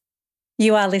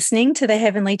You are listening to the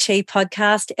Heavenly Chi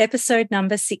podcast, episode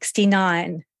number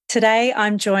 69. Today,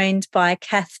 I'm joined by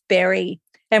Kath Berry,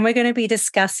 and we're going to be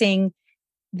discussing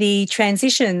the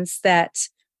transitions that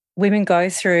women go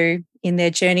through in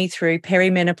their journey through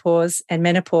perimenopause and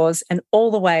menopause and all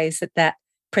the ways that that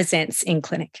presents in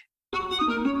clinic.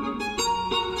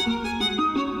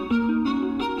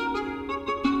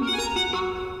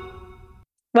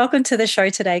 Welcome to the show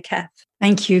today, Kath.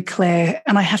 Thank you, Claire.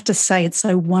 And I have to say, it's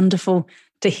so wonderful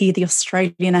to hear the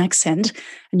Australian accent.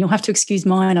 And you'll have to excuse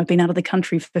mine. I've been out of the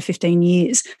country for 15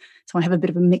 years. So I have a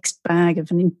bit of a mixed bag of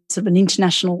an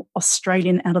international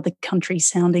Australian out of the country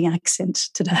sounding accent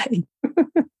today.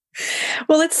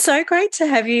 Well, it's so great to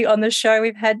have you on the show.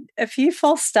 We've had a few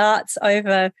false starts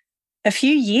over a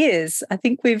few years. I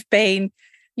think we've been,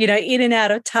 in and out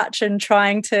of touch and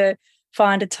trying to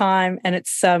find a time. And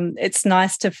it's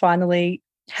nice to finally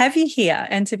have you here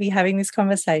and to be having this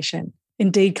conversation.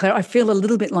 Indeed, Claire. I feel a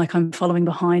little bit like I'm following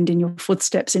behind in your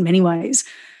footsteps in many ways.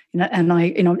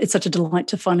 It's such a delight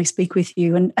to finally speak with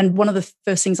you. And one of the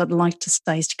first things I'd like to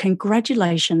say is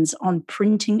congratulations on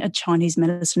printing a Chinese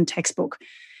medicine textbook.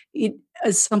 It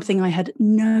is something I had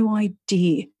no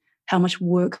idea how much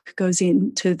work goes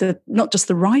into not just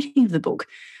the writing of the book,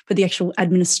 but the actual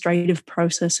administrative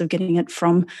process of getting it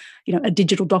from, a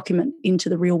digital document into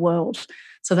the real world.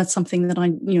 So that's something that I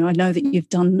know that you've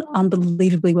done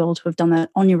unbelievably well to have done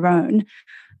that on your own,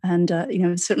 and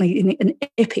certainly an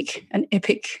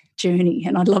epic journey.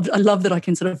 And I love that I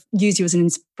can sort of use you as an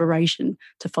inspiration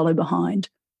to follow behind.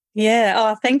 Yeah.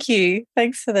 Oh, thank you.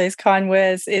 Thanks for those kind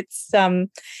words. It's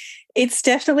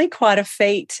definitely quite a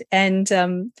feat, and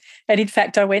in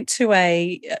fact,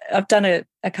 I've done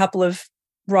a couple of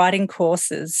writing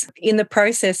courses in the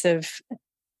process of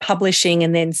publishing,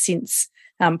 and then since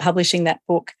publishing that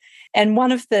book. And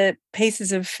one of the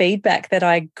pieces of feedback that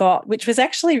I got, which was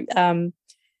actually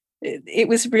it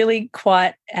was really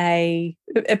quite a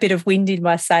bit of wind in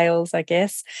my sails, I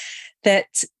guess,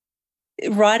 that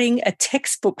writing a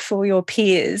textbook for your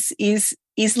peers is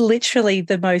literally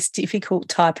the most difficult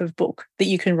type of book that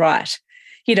you can write.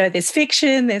 There's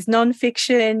fiction, there's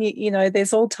non-fiction,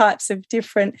 there's all types of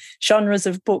different genres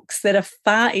of books that are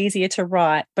far easier to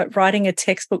write, but writing a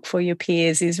textbook for your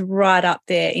peers is right up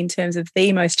there in terms of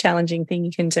the most challenging thing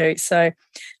you can do. So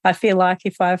I feel like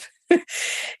if I've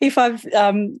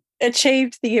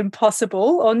achieved the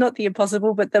impossible, or not the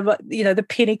impossible, but the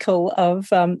pinnacle of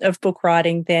book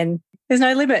writing, then there's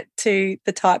no limit to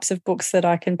the types of books that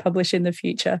I can publish in the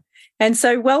future. And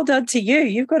so well done to you.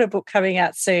 You've got a book coming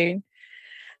out soon.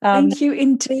 Thank you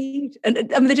indeed. And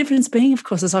the difference being, of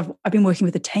course, is I've been working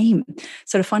with a team.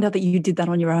 So to find out that you did that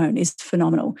on your own is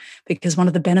phenomenal, because one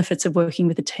of the benefits of working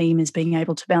with a team is being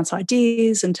able to bounce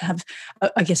ideas and to have,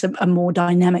 a more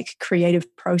dynamic,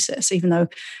 creative process, even though,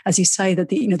 as you say, that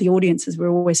the audiences, we're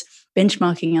always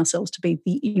benchmarking ourselves to be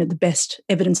the best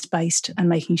evidence-based, and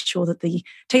making sure that the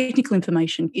technical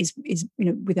information is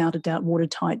without a doubt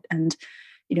watertight and,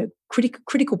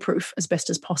 critical proof as best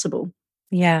as possible.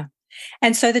 Yeah.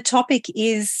 And so the topic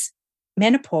is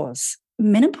menopause.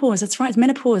 Menopause, that's right. It's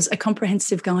Menopause, a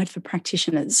comprehensive guide for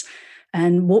practitioners.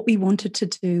 And what we wanted to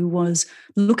do was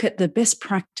look at the best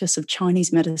practice of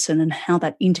Chinese medicine and how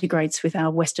that integrates with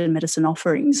our Western medicine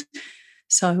offerings.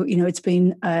 So, it's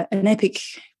been an epic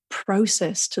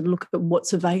process to look at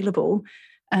what's available.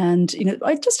 And,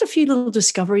 just a few little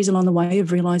discoveries along the way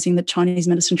of realizing that Chinese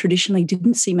medicine traditionally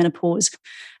didn't see menopause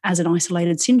as an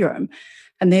isolated syndrome.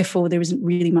 And therefore, there isn't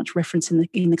really much reference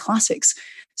in the classics.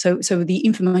 So the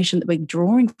information that we're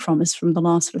drawing from is from the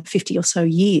last sort of 50 or so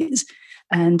years,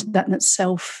 and that in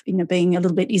itself, being a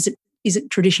little bit, is it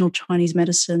traditional Chinese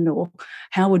medicine, or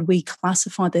how would we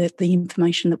classify the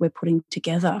information that we're putting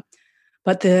together?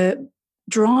 But the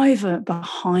driver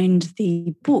behind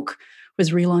the book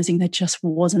was realizing there just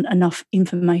wasn't enough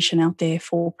information out there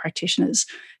for practitioners.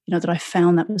 That I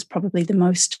found that was probably the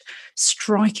most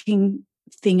striking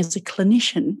thing as a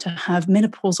clinician, to have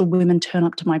menopausal women turn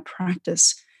up to my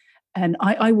practice. And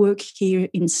I work here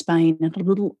in Spain, at a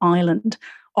little island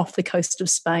off the coast of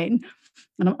Spain.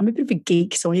 And I'm a bit of a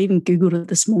geek, so I even Googled it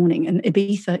this morning, and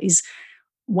Ibiza is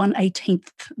 1/18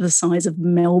 the size of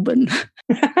Melbourne.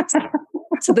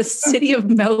 So the city of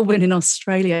Melbourne in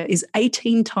Australia is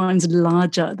 18 times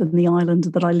larger than the island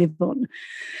that I live on.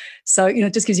 So,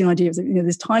 it just gives you an idea of,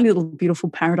 this tiny little beautiful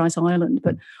paradise island.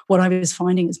 But what I was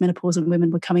finding is menopausal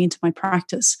women were coming into my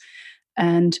practice.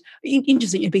 And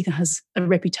interesting, Ibiza has a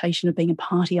reputation of being a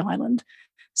party island.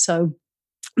 So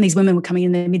these women were coming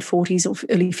in their mid-40s or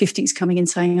early 50s, coming in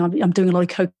saying, I'm doing a lot of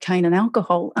cocaine and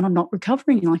alcohol, and I'm not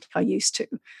recovering like I used to.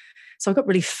 So I got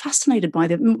really fascinated by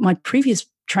them. My previous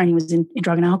training was in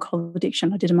drug and alcohol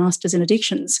addiction. I did a master's in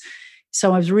addictions.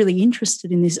 So I was really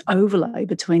interested in this overlay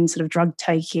between sort of drug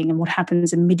taking and what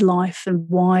happens in midlife, and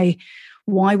why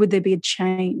would there be a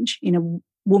change in a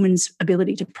woman's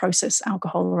ability to process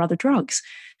alcohol or other drugs.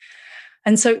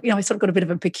 And so, I sort of got a bit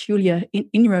of a peculiar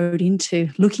inroad into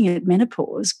looking at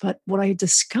menopause. But what I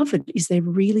discovered is there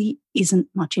really isn't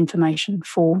much information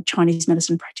for Chinese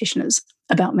medicine practitioners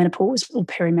about menopause or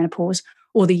perimenopause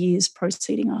or the years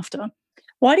proceeding after.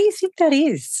 Why do you think that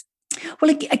is?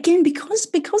 Well, again, because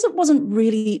it wasn't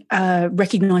really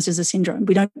recognised as a syndrome,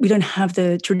 we don't have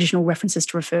the traditional references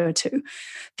to refer to.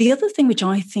 The other thing which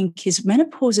I think is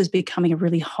menopause is becoming a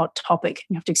really hot topic.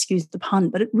 You have to excuse the pun,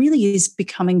 but it really is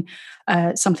becoming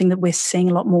something that we're seeing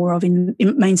a lot more of in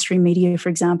mainstream media, for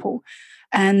example.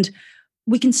 And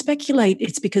we can speculate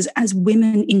it's because as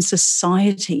women in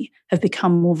society have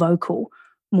become more vocal,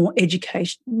 more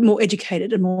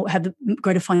educated, and more have the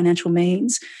greater financial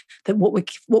means, that what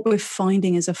we're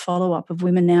finding is a follow-up of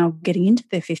women now getting into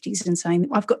their 50s and saying,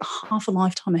 I've got half a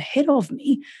lifetime ahead of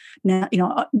me. Now,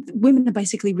 women are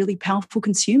basically really powerful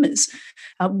consumers,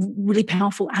 really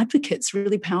powerful advocates,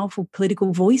 really powerful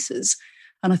political voices.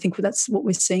 And I think that's what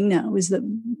we're seeing now, is that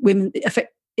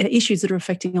issues that are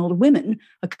affecting older women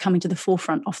are coming to the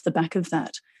forefront off the back of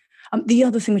that. The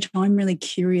other thing which I'm really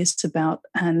curious about,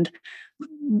 and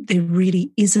there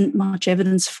really isn't much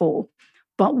evidence for,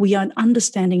 but we are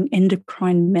understanding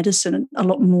endocrine medicine a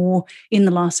lot more in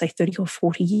the last, say, 30 or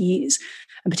 40 years,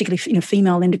 and particularly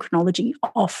female endocrinology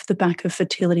off the back of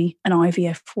fertility and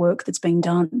IVF work that's being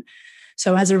done.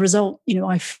 So as a result,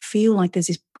 I feel like there's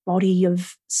this body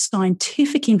of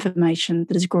scientific information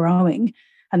that is growing,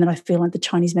 and then I feel like the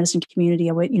Chinese medicine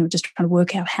community are, just trying to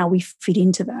work out how we fit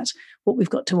into that, what we've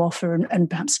got to offer, and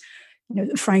perhaps,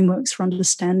 frameworks for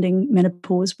understanding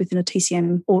menopause within a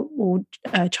TCM or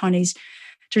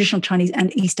traditional Chinese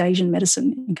and East Asian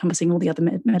medicine, encompassing all the other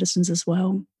medicines as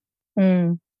well.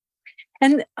 Mm.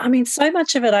 And I mean, so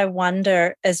much of it, I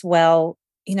wonder as well,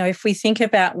 if we think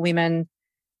about women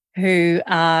who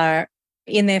are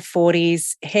in their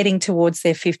 40s, heading towards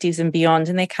their 50s and beyond,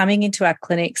 and they're coming into our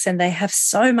clinics and they have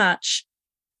so much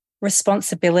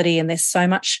responsibility and there's so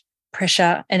much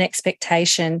pressure and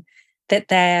expectation that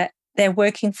they're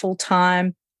working full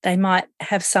time. They might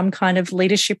have some kind of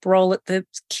leadership role at the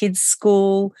kids'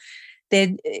 school.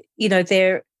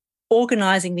 They're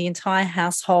organising the entire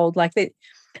household. Like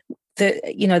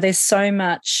there's so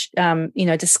much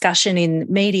discussion in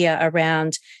media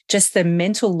around just the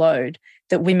mental load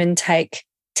that women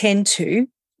tend to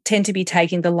be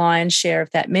taking the lion's share of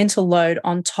that mental load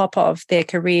on top of their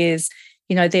careers.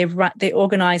 They're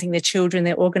organising their children,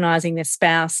 they're organising their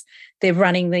spouse, they're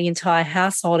running the entire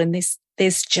household, and there's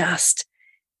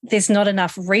not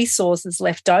enough resources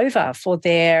left over for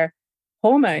their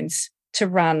hormones to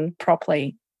run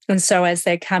properly. And so as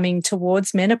they're coming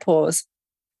towards menopause,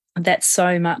 that's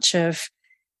so much of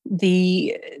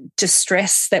the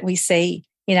distress that we see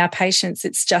in our patients.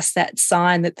 It's just that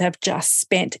sign that they've just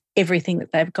spent everything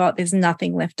that they've got. There's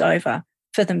nothing left over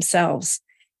for themselves.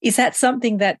 Is that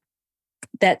something that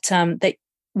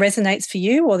resonates for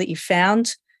you, or that you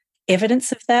found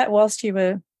evidence of that whilst you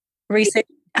were researching?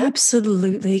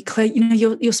 Absolutely, Claire.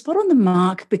 You're spot on the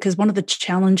mark, because one of the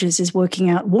challenges is working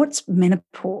out what's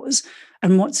menopause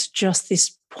and what's just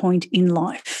this point in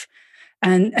life.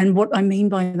 And what I mean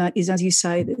by that is, as you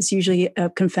say, there's usually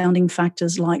confounding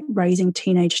factors like raising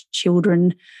teenage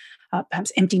children,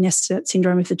 perhaps empty nest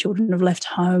syndrome if the children have left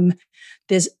home.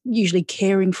 There's usually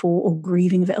caring for or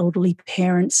grieving of elderly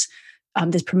parents.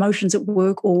 There's promotions at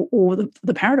work, or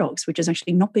the paradox, which is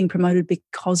actually not being promoted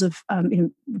because of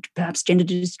perhaps gender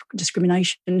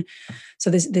discrimination. So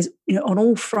there's on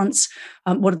all fronts.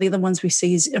 One of the other ones we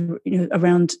see is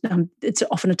around. It's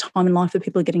often a time in life where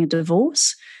people are getting a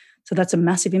divorce. So that's a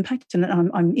massive impact, and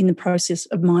I'm in the process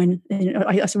of mine.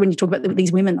 When you talk about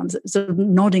these women, I'm sort of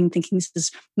nodding, thinking this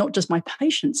is not just my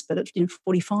patients, but at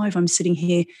 45, I'm sitting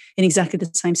here in exactly the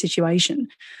same situation,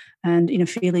 and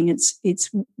feeling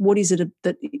it's what is it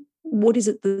that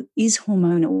is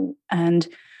hormonal and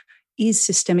is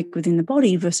systemic within the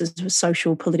body versus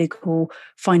social, political,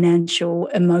 financial,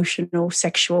 emotional,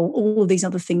 sexual, all of these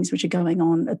other things which are going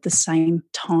on at the same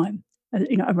time,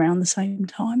 around the same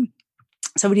time.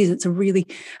 So it's a really,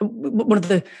 one of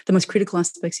the most critical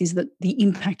aspects is that the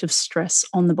impact of stress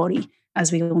on the body,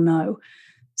 as we all know.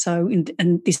 So,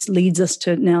 and this leads us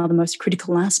to now the most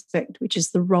critical aspect, which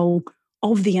is the role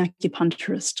of the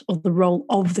acupuncturist, or the role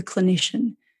of the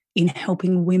clinician in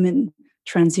helping women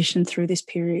transition through this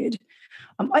period.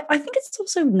 I think it's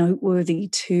also noteworthy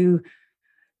to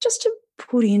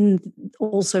put in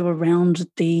also around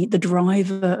the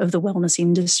driver of the wellness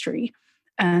industry,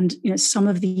 and some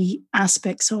of the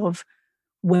aspects of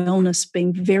wellness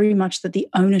being very much that the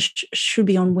onus should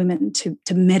be on women to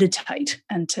meditate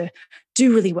and to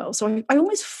do really well. So I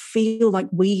always feel like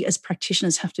we as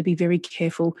practitioners have to be very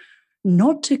careful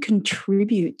not to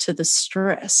contribute to the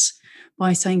stress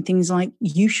by saying things like,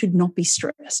 you should not be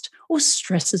stressed, or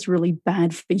stress is really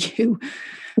bad for you.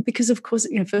 Because of course,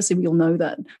 firstly, we all know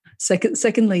that.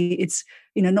 Secondly, it's,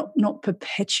 not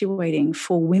perpetuating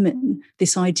for women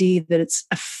this idea that it's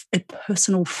a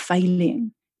personal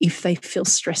failing if they feel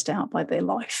stressed out by their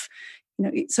life.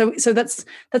 So that's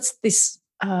this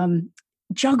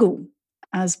juggle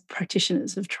as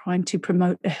practitioners of trying to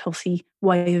promote a healthy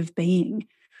way of being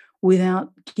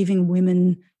without giving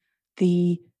women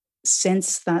the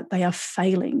sense that they are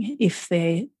failing if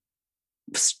they're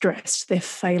stressed, they're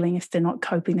failing if they're not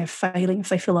coping, they're failing if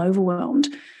they feel overwhelmed.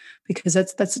 Because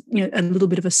that's a little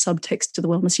bit of a subtext to the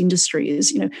wellness industry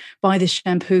is, buy this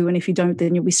shampoo, and if you don't,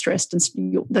 then you'll be stressed,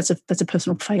 and that's a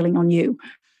personal failing on you.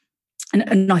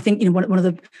 And I think one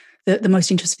of the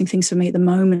most interesting things for me at the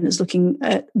moment is looking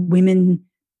at women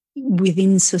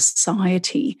within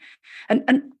society,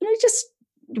 and just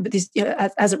but this,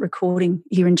 as at recording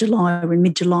here in July, or in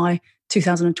mid-July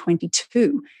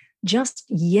 2022, just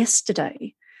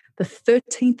yesterday, the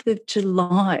 13th of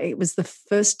July, was the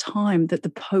first time that the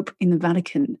Pope in the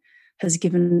Vatican has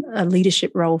given a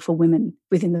leadership role for women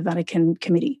within the Vatican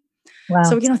Committee. Wow.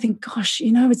 So again, I think, gosh,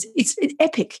 it's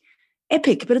epic,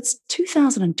 but it's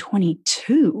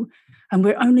 2022, and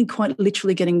we're only quite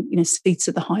literally getting seats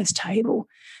at the highest table.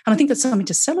 And I think that's something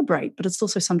to celebrate, but it's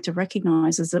also something to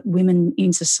recognise, is that women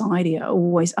in society are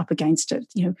always up against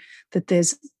it. That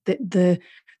there's the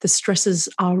stresses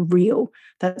are real.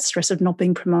 That stress of not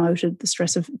being promoted, the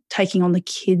stress of taking on the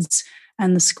kids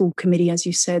and the school committee, as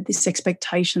you said, this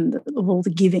expectation of all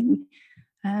the giving,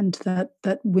 and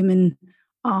that women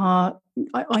are,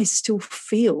 I still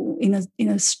feel in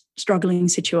a struggling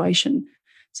situation.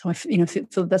 So I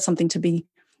feel that's something to be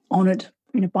honoured,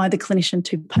 by the clinician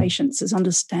to patients, is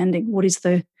understanding what is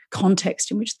the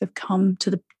context in which they've come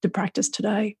to the practice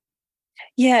today.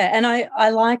 Yeah, and I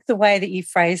like the way that you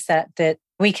phrase that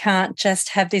we can't just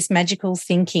have this magical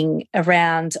thinking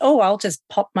around, I'll just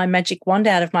pop my magic wand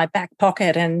out of my back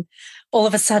pocket and all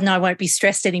of a sudden I won't be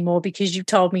stressed anymore because you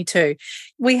told me to.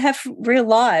 We have real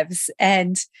lives,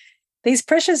 and these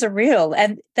pressures are real,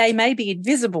 and they may be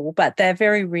invisible, but they're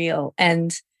very real.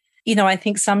 And, I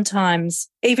think sometimes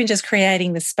even just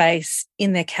creating the space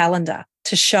in their calendar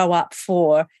to show up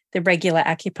for the regular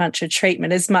acupuncture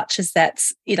treatment, as much as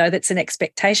that's an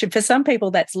expectation. For some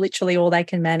people, that's literally all they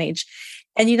can manage.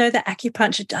 And, the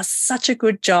acupuncture does such a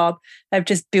good job of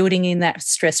just building in that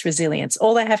stress resilience.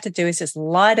 All they have to do is just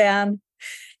lie down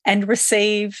and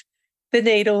receive the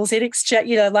needles in exchange.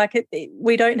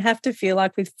 We don't have to feel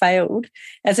like we've failed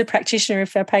as a practitioner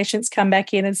if our patients come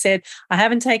back in and said, I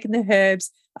haven't taken the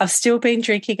herbs, I've still been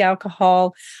drinking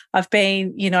alcohol, I've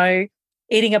been,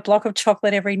 eating a block of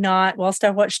chocolate every night whilst I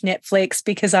watch Netflix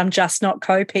because I'm just not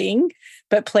coping,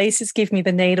 but please just give me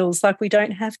the needles. We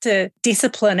don't have to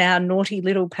discipline our naughty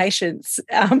little patients.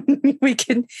 We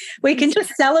can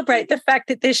just celebrate the fact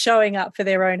that they're showing up for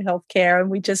their own healthcare, and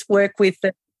we just work with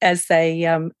them as they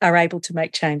are able to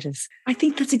make changes. I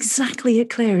think that's exactly it,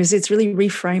 Claire, is it's really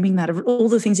reframing that of all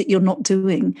the things that you're not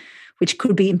doing, which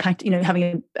could be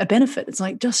having a benefit. It's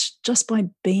like just by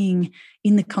being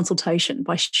in the consultation,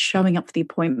 by showing up for the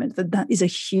appointment, that is a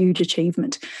huge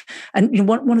achievement. And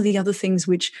one of the other things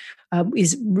which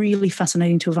is really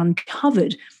fascinating to have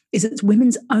uncovered is that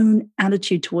women's own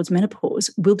attitude towards menopause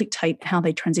will dictate how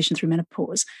they transition through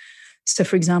menopause. So,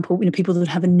 for example, people that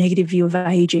have a negative view of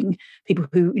aging, people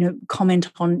who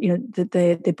comment on that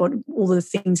their body, all the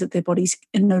things that their bodies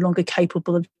are no longer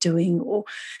capable of doing, or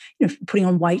putting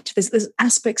on weight. There's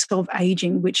aspects of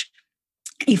aging which,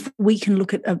 if we can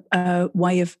look at a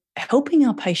way of helping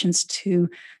our patients to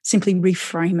simply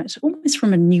reframe it, almost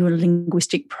from a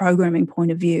neurolinguistic programming point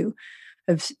of view,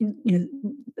 of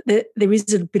there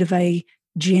is a bit of a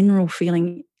general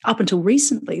feeling up until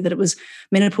recently that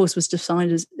menopause was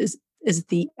defined as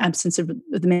the absence of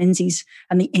the menses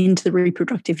and the end to the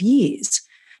reproductive years.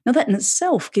 Now, that in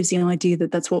itself gives the idea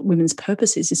that that's what women's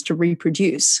purpose is to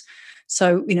reproduce.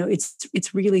 So,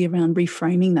 it's really around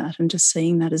reframing that and just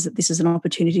seeing that as that this is an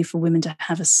opportunity for women to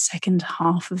have a second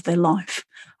half of their life,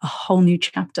 a whole new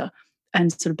chapter,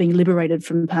 and sort of being liberated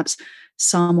from perhaps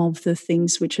some of the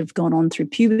things which have gone on through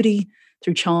puberty,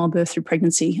 through childbirth, through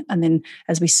pregnancy, and then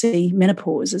as we see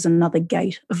menopause as another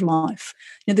gate of life.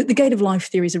 The gate of life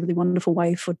theory is a really wonderful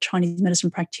way for Chinese medicine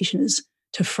practitioners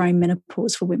to frame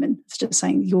menopause for women. It's just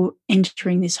saying you're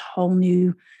entering this whole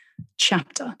new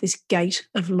chapter, this gate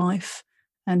of life,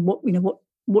 and what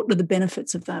are the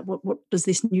benefits of that? What does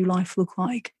this new life look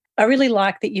like? I really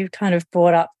like that you've kind of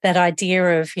brought up that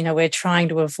idea of, we're trying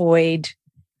to avoid,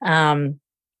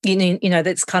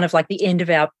 that's kind of like the end of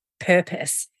our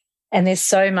purpose. And there's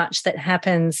so much that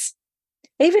happens,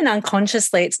 even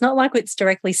unconsciously. It's not like it's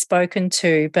directly spoken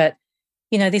to, but,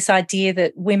 this idea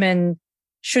that women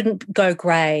shouldn't go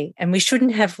grey and we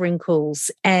shouldn't have wrinkles.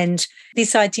 And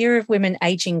this idea of women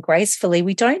aging gracefully,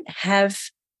 we don't have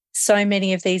so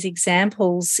many of these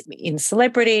examples in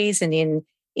celebrities and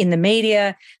in the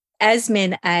media. As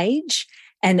men age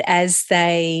and as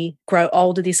they grow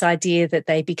older, this idea that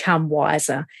they become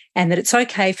wiser and that it's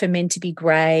okay for men to be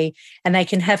grey and they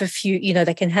can have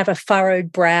they can have a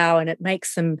furrowed brow and it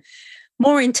makes them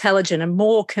more intelligent and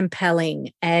more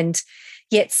compelling. And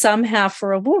yet somehow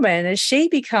for a woman, as she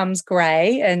becomes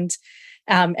grey and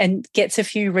gets a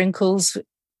few wrinkles,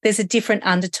 there's a different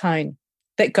undertone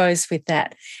that goes with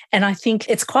that. And I think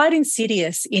it's quite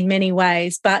insidious in many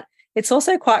ways, but it's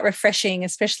also quite refreshing,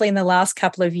 especially in the last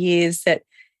couple of years, that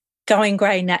going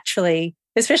grey naturally,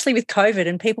 especially with COVID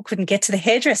and people couldn't get to the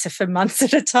hairdresser for months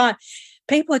at a time,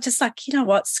 people are just like, you know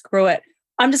what, screw it.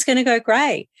 I'm just going to go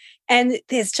grey. And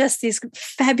there's just this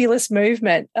fabulous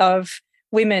movement of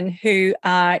women who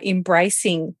are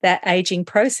embracing that aging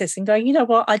process and going, you know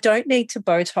what, I don't need to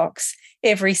Botox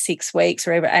every 6 weeks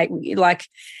or every 8 weeks. Like,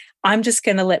 I'm just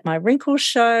going to let my wrinkles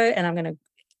show and I'm going to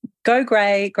go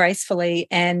grey gracefully.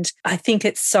 And I think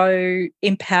it's so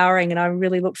empowering, and I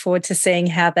really look forward to seeing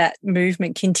how that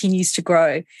movement continues to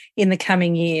grow in the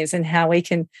coming years and how we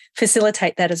can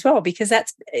facilitate that as well, because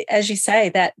that's, as you say,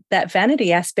 that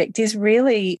vanity aspect is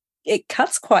really, it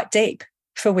cuts quite deep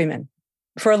for women,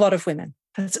 for a lot of women.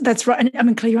 That's right. And I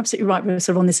mean, Claire, you're absolutely right. We're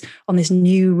sort of on this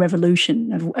new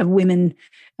revolution of women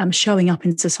showing up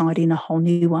in society in a whole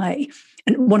new way.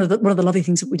 And one of the lovely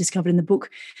things that we discovered in the book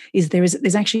is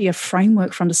there's actually a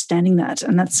framework for understanding that,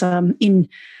 and that's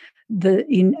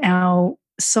in our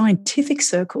scientific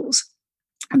circles,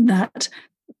 that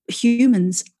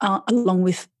humans are, along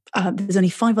with there's only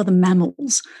 5 other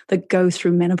mammals that go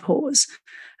through menopause,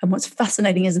 and what's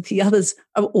fascinating is that the others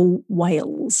are all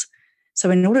whales. So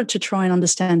in order to try and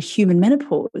understand human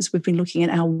menopause, we've been looking at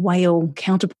our whale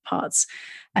counterparts.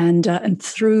 And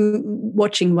through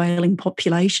watching whaling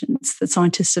populations, the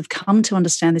scientists have come to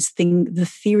understand this thing, the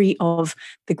theory of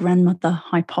the grandmother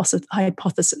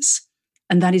hypothesis.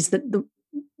 And that is that the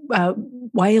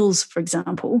whales, for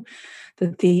example,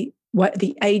 that the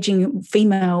aging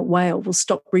female whale will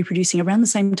stop reproducing around the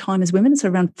same time as women, so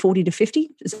around 40 to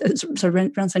 50, so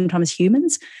around the same time as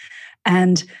humans.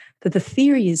 And that the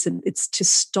theory is that it's to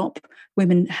stop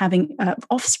women having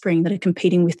offspring that are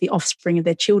competing with the offspring of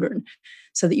their children,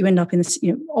 so that you end up in this,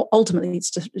 ultimately it's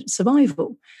just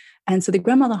survival. And so the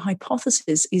grandmother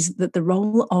hypothesis is that the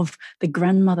role of the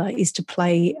grandmother is to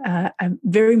play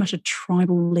very much a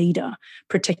tribal leader,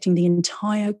 protecting the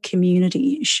entire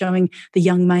community, showing the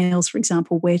young males, for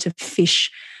example, where to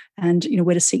fish and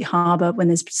where to seek harbour when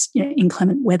there's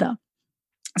inclement weather.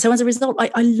 So as a result,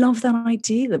 I love that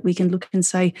idea that we can look and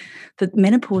say that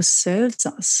menopause serves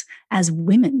us as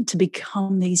women to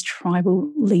become these tribal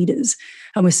leaders.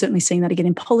 And we're certainly seeing that again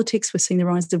in politics. We're seeing the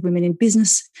rise of women in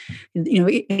business,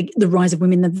 the rise of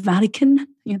women in the Vatican.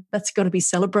 That's got to be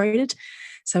celebrated.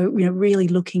 So, really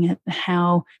looking at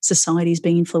how society is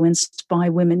being influenced by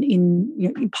women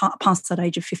in past that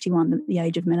age of 51, the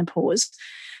age of menopause.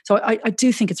 So I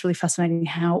do think it's really fascinating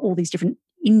how all these different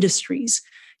industries,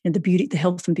 the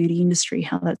health and beauty industry,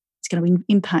 how that's going to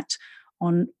impact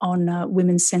on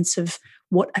women's sense of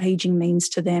what aging means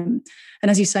to them. And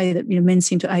as you say, that men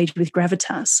seem to age with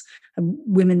gravitas, and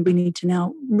women, we need to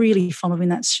now really follow in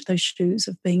those shoes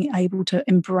of being able to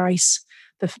embrace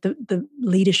the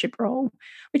leadership role,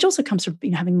 which also comes from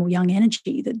having more young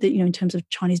energy. That in terms of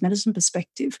Chinese medicine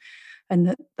perspective,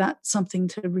 and that's something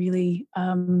to really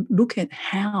look at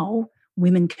how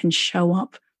women can show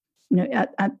up,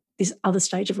 at this other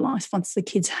stage of life, once the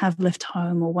kids have left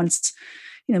home, or once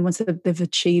they've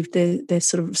achieved their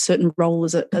sort of certain role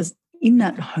as in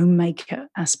that homemaker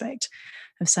aspect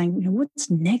of saying, what's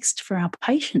next for our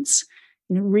patients?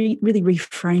 Really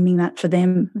reframing that for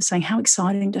them, saying how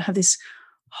exciting to have this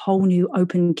whole new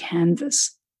open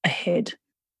canvas ahead.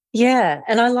 Yeah,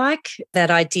 and I like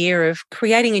that idea of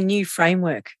creating a new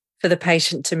framework for the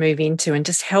patient to move into and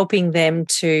just helping them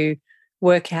to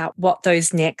work out what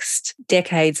those next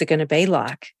decades are going to be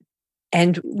like,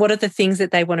 and what are the things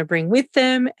that they want to bring with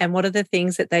them, and what are the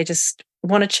things that they just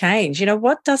want to change.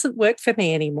 What doesn't work for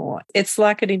me anymore? It's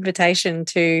like an invitation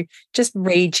to just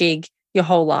rejig your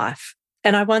whole life.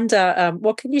 And I wonder,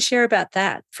 what can you share about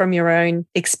that from your own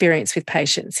experience with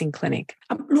patients in clinic?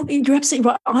 Look, you're absolutely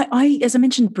right. I, as I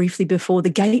mentioned briefly before, the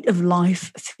gate of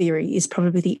life theory is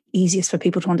probably the easiest for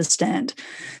people to understand.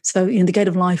 So, the gate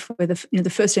of life, where the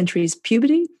first entry is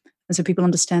puberty, and so people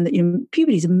understand that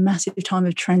puberty is a massive time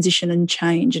of transition and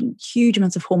change, and huge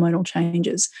amounts of hormonal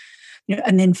changes.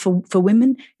 And then for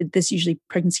women, there's usually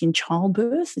pregnancy and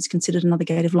childbirth. It's considered another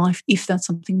gate of life if that's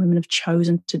something women have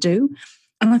chosen to do.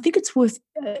 And I think it's worth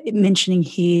mentioning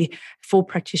here for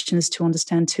practitioners to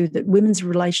understand too that women's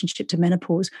relationship to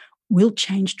menopause will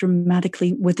change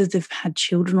dramatically whether they've had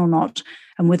children or not,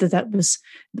 and whether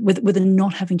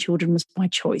not having children was by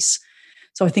choice.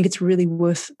 So I think it's really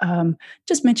worth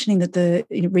just mentioning that the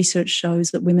research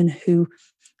shows that women who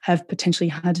have potentially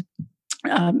had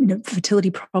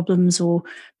fertility problems or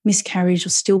miscarriage or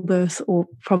stillbirth or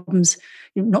problems,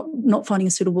 not finding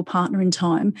a suitable partner in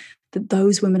time, that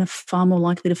those women are far more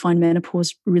likely to find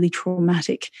menopause really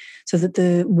traumatic. So that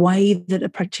the way that a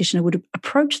practitioner would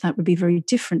approach that would be very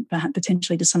different, perhaps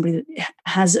potentially to somebody that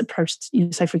has approached,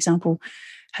 say, for example,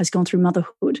 has gone through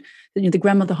motherhood. The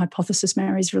grandmother hypothesis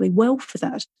marries really well for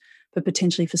that, but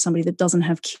potentially for somebody that doesn't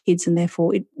have kids and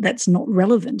therefore that's not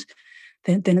relevant.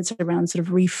 Then it's around sort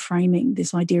of reframing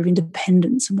this idea of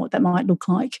independence and what that might look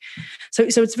like. So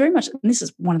it's very much, and this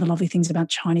is one of the lovely things about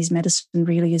Chinese medicine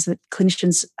really, is that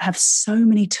clinicians have so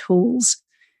many tools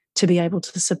to be able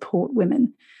to support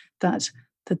women that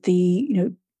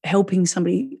the helping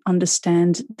somebody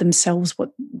understand themselves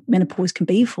what menopause can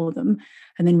be for them,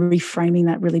 and then reframing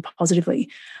that really positively.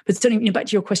 But certainly, back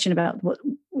to your question about what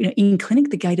in clinic,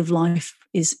 the gate of life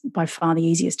is by far the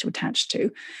easiest to attach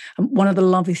to. One of the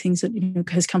lovely things that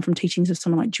has come from teachings of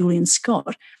someone like Julian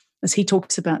Scott, as he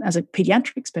talks about as a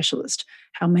pediatric specialist,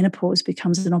 how menopause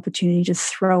becomes an opportunity to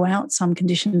throw out some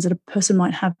conditions that a person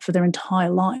might have for their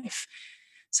entire life.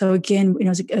 So again,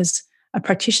 as a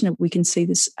practitioner, we can see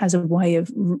this as a way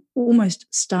of almost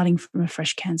starting from a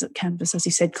fresh canvas, as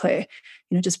you said, Claire.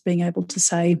 Just being able to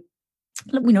say,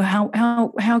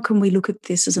 how can we look at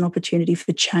this as an opportunity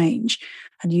for change,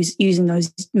 and using those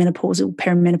menopausal,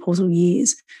 perimenopausal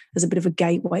years as a bit of a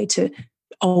gateway to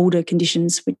older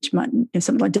conditions, which might,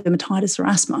 something like dermatitis or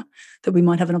asthma, that we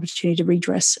might have an opportunity to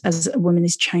redress as a woman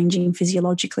is changing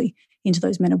physiologically into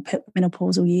those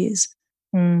menopausal years.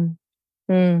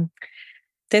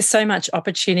 There's so much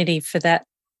opportunity for that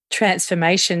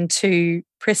transformation to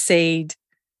proceed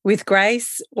with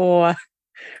grace or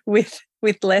with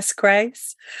less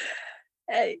grace.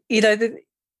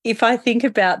 If I think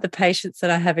about the patients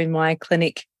that I have in my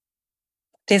clinic,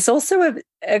 there's also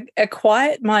a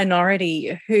quiet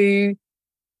minority who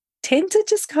tend to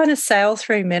just kind of sail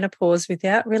through menopause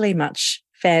without really much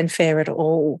fanfare at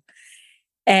all.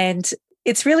 And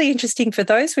it's really interesting for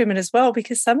those women as well,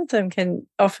 because some of them can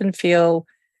often feel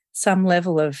some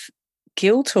level of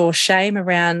guilt or shame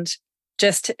around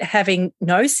just having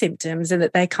no symptoms, and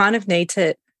that they kind of need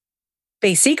to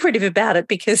be secretive about it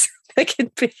because they can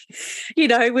be, they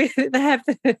have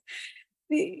the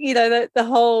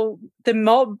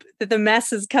mob, the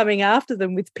masses coming after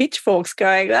them with pitchforks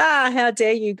going, how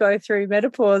dare you go through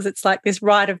menopause? It's like this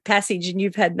rite of passage and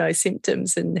you've had no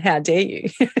symptoms and how dare you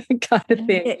kind of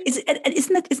thing. Yeah.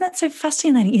 Isn't that so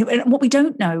fascinating? And what we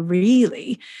don't know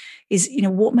really is,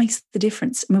 what makes the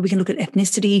difference. I mean, we can look at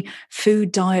ethnicity, food,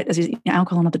 diet, as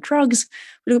alcohol and other drugs,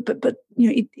 but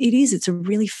it's a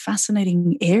really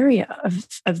fascinating area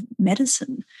of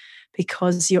medicine,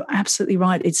 because you're absolutely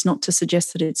right. It's not to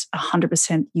suggest that it's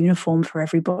 100% uniform for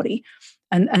everybody,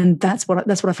 and that's what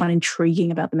I find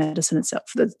intriguing about the medicine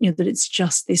itself. That that it's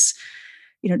just this.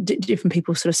 Different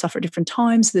people sort of suffer at different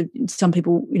times. Some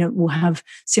people, will have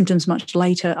symptoms much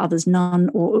later, others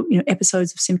none, or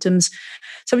episodes of symptoms.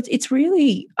 So it's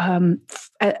really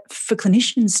for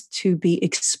clinicians to be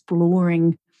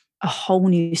exploring a whole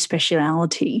new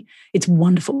speciality. It's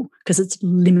wonderful because it's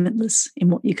limitless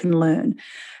in what you can learn.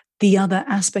 The other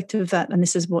aspect of that, and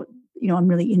this is what I'm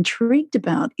really intrigued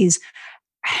about, is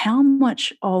how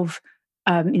much of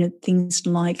things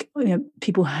like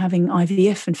people having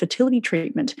IVF and fertility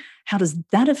treatment, how does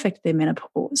that affect their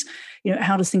menopause?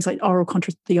 How does things like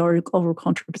the oral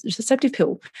contraceptive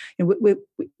pill? We're,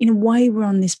 in a way, we're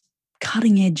on this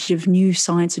cutting edge of new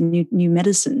science and new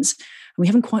medicines, and we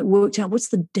haven't quite worked out what's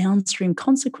the downstream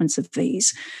consequence of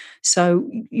these. So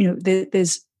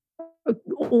there's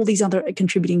all these other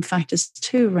contributing factors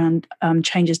too, around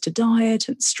changes to diet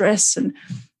and stress, and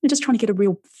just trying to get a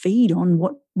real feed on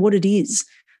what it is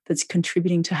that's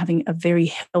contributing to having a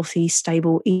very healthy,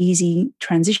 stable, easy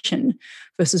transition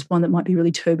versus one that might be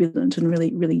really turbulent and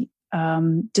really, really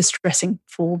distressing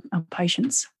for our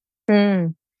patients.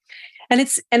 And And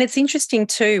it's interesting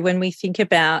too when we think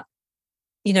about,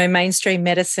 mainstream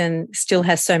medicine still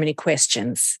has so many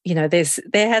questions.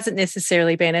 There hasn't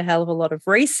necessarily been a hell of a lot of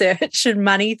research and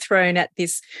money thrown at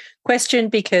this question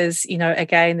because,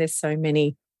 again, there's so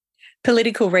many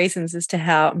political reasons as to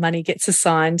how money gets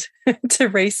assigned to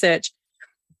research.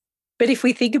 But if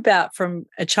we think about from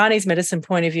a Chinese medicine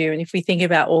point of view, and if we think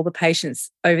about all the patients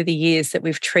over the years that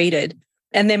we've treated,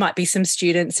 and there might be some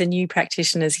students and new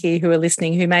practitioners here who are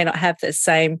listening who may not have the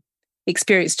same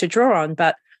experience to draw on,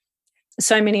 but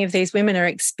so many of these women are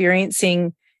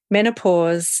experiencing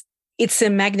menopause. It's a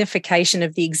magnification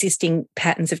of the existing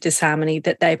patterns of disharmony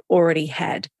that they've already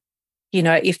had.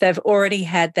 If they've already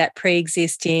had that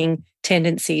pre-existing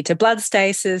tendency to blood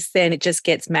stasis, then it just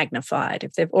gets magnified.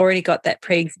 If they've already got that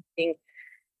pre-existing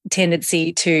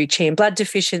tendency to qi and blood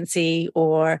deficiency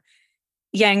or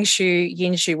yang shu,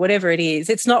 yin shu, whatever it is,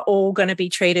 it's not all going to be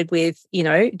treated with,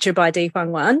 Zhibai Di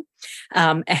Huang 1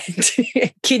 and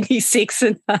kidney 6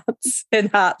 and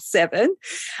heart 7.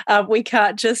 We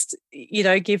can't just,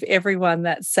 give everyone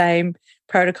that same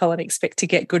protocol and expect to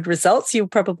get good results. You'll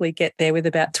probably get there with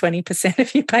about 20%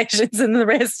 of your patients and the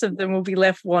rest of them will be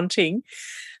left wanting.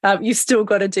 You've still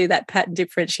got to do that pattern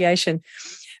differentiation.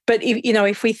 But,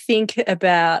 if we think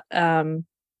about,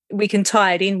 we can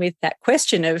tie it in with that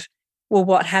question of, well,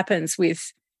 what happens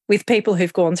with people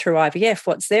who've gone through IVF?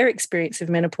 What's their experience of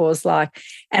menopause like?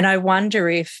 And I wonder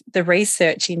if the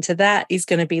research into that is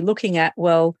going to be looking at,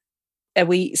 well, are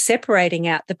we separating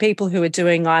out the people who are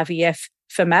doing IVF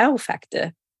for male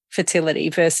factor fertility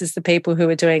versus the people who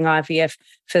are doing IVF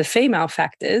for female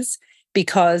factors?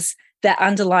 Because that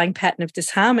underlying pattern of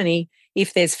disharmony,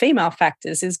 if there's female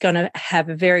factors, is going to have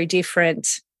a very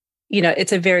different,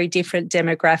 it's a very different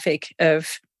demographic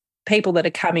of people that are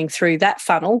coming through that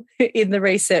funnel in the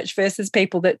research versus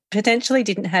people that potentially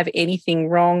didn't have anything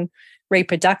wrong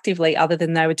reproductively other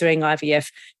than they were doing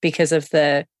IVF because of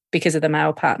the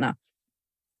male partner.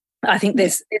 I think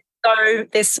there's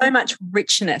so much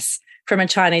richness from a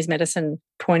Chinese medicine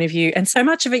point of view, and so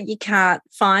much of it you can't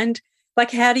find.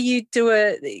 Like, how do you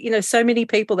do so many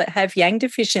people that have yang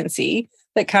deficiency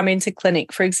that come into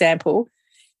clinic, for example,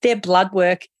 their blood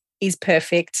work is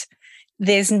perfect.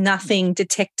 There's nothing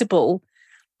detectable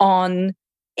on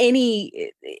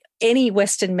any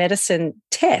Western medicine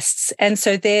tests. And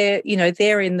so they're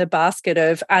in the basket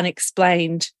of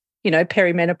unexplained,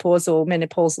 perimenopausal,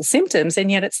 menopausal symptoms.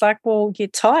 And yet it's like, well, you're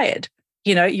tired,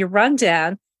 you're run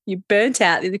down, you're burnt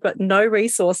out, you've got no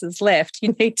resources left.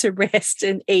 You need to rest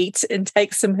and eat and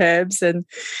take some herbs. And,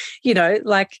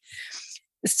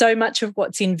 so much of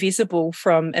what's invisible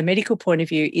from a medical point of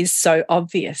view is so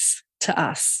obvious to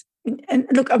us. And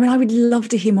look, I mean, I would love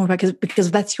to hear more about because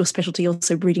that's your specialty,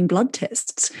 also reading blood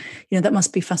tests. That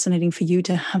must be fascinating for you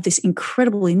to have this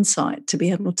incredible insight to be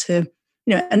able to,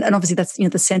 and obviously that's,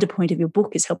 the center point of your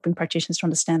book is helping practitioners to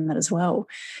understand that as well.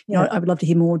 I would love to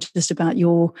hear more just about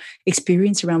your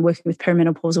experience around working with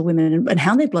perimenopausal women and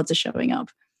how their bloods are showing up.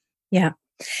 Yeah.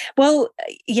 Well,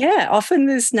 yeah, often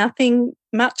there's nothing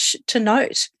much to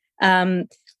note.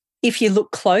 If you look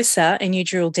closer and you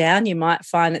drill down, you might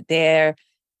find that they're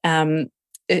on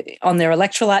their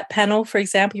electrolyte panel, for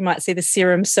example, you might see the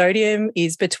serum sodium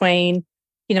is between,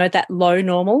 that low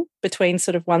normal, between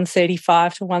sort of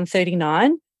 135 to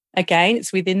 139. Again,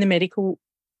 it's within the medical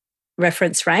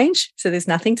reference range, so there's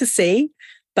nothing to see,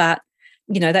 but,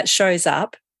 that shows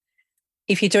up.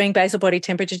 If you're doing basal body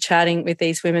temperature charting with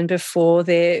these women before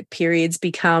their periods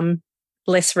become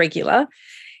less regular,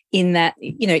 in that,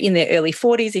 in their early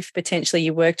 40s, if potentially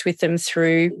you worked with them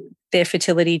through their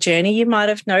fertility journey, you might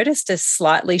have noticed a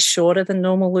slightly shorter than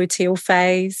normal luteal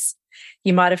phase.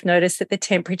 You might have noticed that the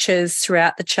temperatures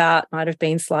throughout the chart might have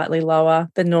been slightly lower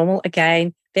than normal.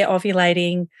 Again, they're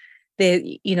ovulating.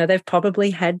 They've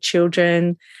probably had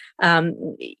children.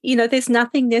 There's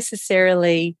nothing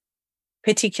necessarily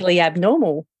particularly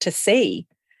abnormal to see.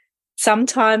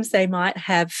 Sometimes they might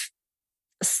have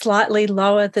slightly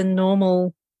lower than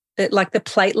normal, like the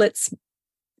platelets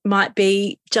might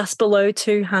be just below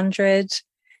 200.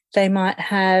 They might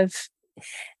have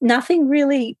nothing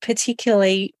really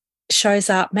particularly shows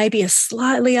up, maybe a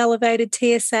slightly elevated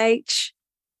TSH,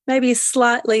 maybe a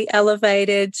slightly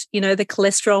elevated, the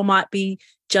cholesterol might be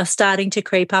just starting to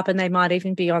creep up and they might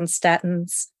even be on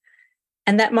statins.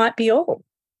 And that might be all.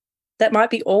 That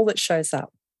might be all that shows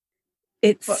up.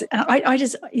 It's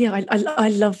I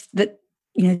love that,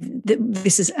 that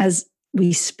this is as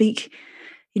we speak,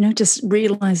 just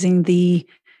realizing the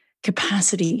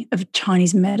capacity of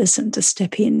Chinese medicine to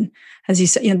step in, as you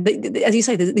say, as you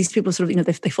say, these people are sort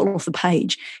of, they fall off the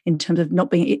page in terms of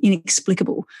not being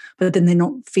inexplicable, but then they're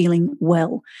not feeling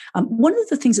well. One of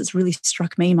the things that's really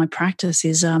struck me in my practice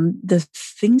is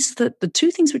the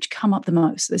two things which come up the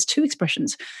most. There's two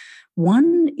expressions.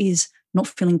 One is not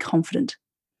feeling confident,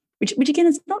 which again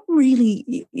is not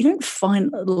really, you don't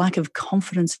find a lack of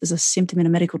confidence as a symptom in a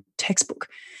medical textbook,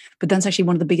 but that's actually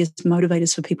one of the biggest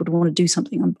motivators for people to want to do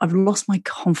something. I've lost my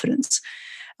confidence.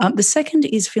 The second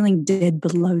is feeling dead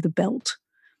below the belt.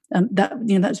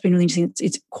 That's been really interesting.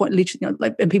 It's quite literally,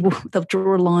 and people, they'll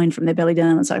draw a line from their belly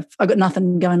down and say, I've got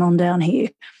nothing going on down here.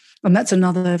 And that's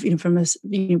another, from us,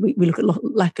 we look at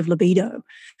lack of libido,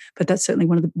 but that's certainly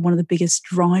one of the biggest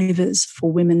drivers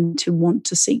for women to want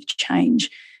to seek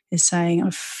change, is saying, I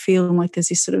feel like there's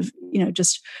this sort of,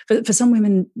 just for some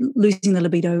women, losing the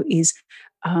libido is,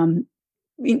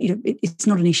 it's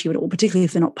not an issue at all, particularly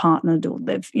if they're not partnered or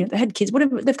they had kids,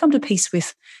 whatever. They've come to peace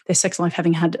with their sex life,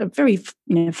 having had a very,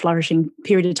 flourishing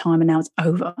period of time, and now it's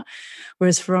over.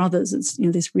 Whereas for others, it's,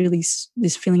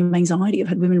 this feeling of anxiety. I've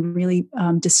had women really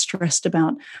distressed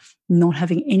about not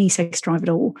having any sex drive at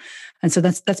all. And so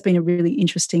that's been a really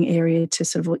interesting area to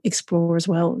sort of explore as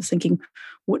well, thinking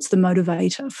what's the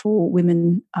motivator for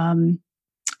women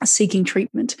seeking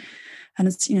treatment. And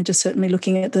it's, just certainly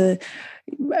looking at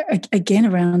again,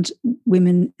 around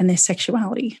women and their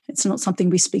sexuality. It's not something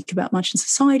we speak about much in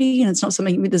society, and it's not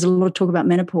something, there's a lot of talk about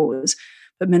menopause,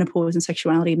 but menopause and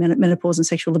sexuality, menopause and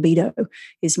sexual libido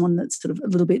is one that's sort of a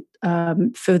little bit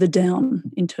further down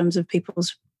in terms of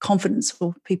people's confidence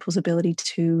or people's ability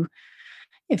to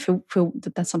feel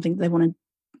that that's something that they want to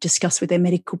discuss with their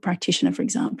medical practitioner, for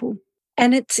example.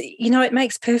 And it's, it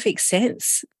makes perfect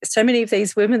sense. So many of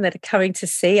these women that are coming to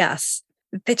see us,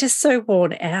 they're just so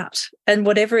worn out. And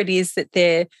whatever it is that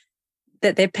their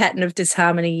pattern of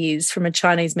disharmony is from a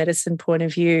Chinese medicine point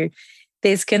of view,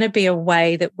 there's going to be a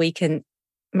way that we can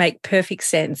make perfect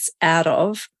sense out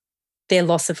of their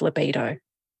loss of libido.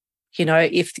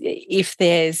 If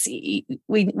there's,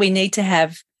 we need to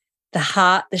have the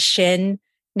heart, the shen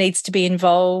needs to be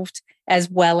involved, as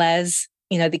well as,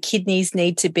 the kidneys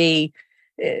need to be,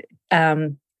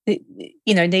 need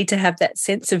to have that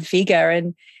sense of vigor.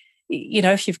 And,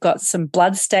 if you've got some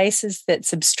blood stasis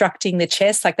that's obstructing the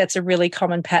chest, like that's a really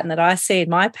common pattern that I see in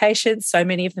my patients. So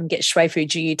many of them get shui fu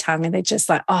jiu tongue and they're just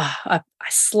like, I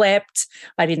slept,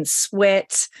 I didn't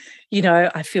sweat,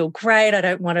 I feel great. I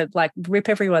don't want to rip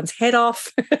everyone's head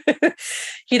off,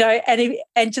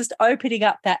 and just opening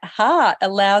up that heart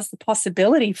allows the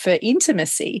possibility for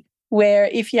intimacy, where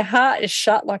if your heart is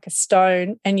shut like a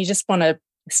stone and you just want to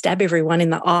stab everyone in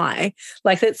the eye,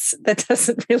 that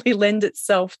doesn't really lend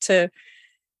itself to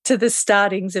the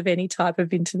startings of any type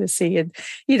of intimacy. And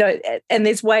and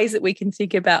there's ways that we can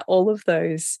think about all of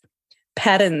those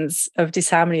patterns of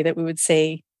disharmony that we would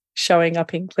see showing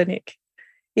up in clinic.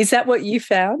 Is that what you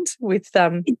found with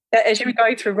as you were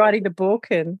going through writing the book?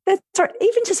 And that's right.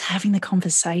 Even just having the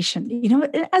conversation,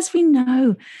 as we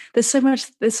know, there's so much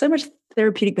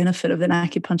therapeutic benefit of an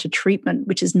acupuncture treatment,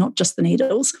 which is not just the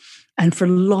needles. And for a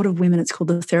lot of women, it's called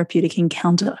the therapeutic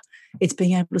encounter. It's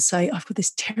being able to say, I've got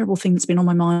this terrible thing that's been on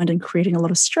my mind and creating a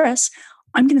lot of stress.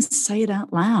 I'm going to say it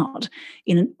out loud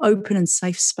in an open and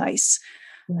safe space.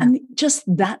 Yeah. And just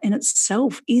that in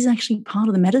itself is actually part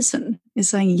of the medicine, is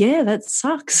saying, yeah, that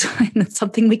sucks. And it's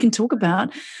something we can talk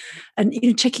about. And,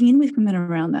 checking in with women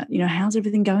around that, how's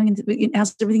everything going?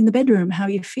 How's everything in the bedroom? How are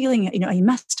you feeling? Are you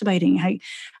masturbating?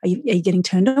 Are you getting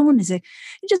turned on? Is it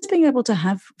just being able to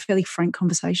have fairly frank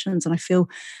conversations? And I feel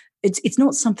it's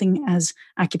not something as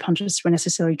acupuncturists we're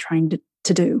necessarily trained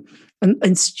to do.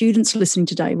 And students listening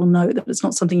today will know that it's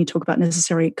not something you talk about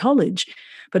necessarily at college,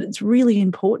 but it's really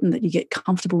important that you get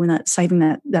comfortable in that, saving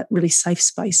that really safe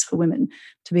space for women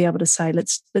to be able to say,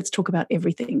 let's talk about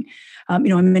everything. I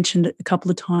mentioned a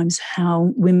couple of times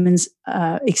how women's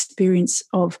experience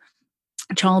of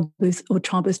childbirth or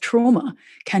childbirth trauma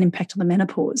can impact on the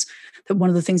menopause. That one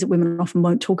of the things that women often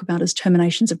won't talk about is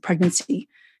terminations of pregnancy.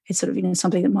 It's sort of,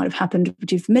 something that might have happened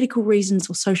due to medical reasons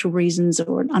or social reasons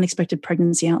or an unexpected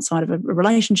pregnancy outside of a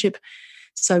relationship.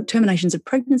 So terminations of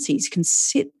pregnancies can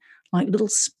sit like little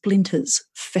splinters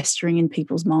festering in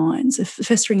people's minds,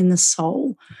 festering in the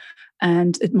soul.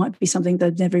 And it might be something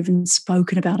they've never even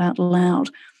spoken about out loud.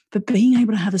 But being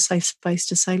able to have a safe space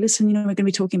to say, listen, we're going to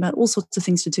be talking about all sorts of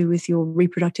things to do with your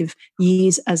reproductive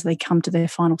years as they come to their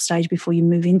final stage before you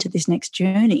move into this next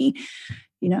journey.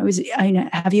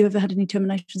 Have you ever had any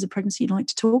terminations of pregnancy you'd like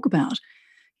to talk about?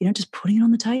 Just putting it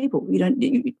on the table.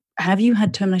 Have you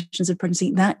had terminations of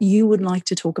pregnancy that you would like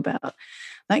to talk about?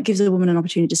 that gives a woman an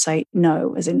opportunity to say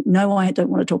no, as in, no, I don't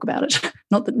want to talk about it.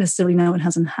 Not that necessarily no, it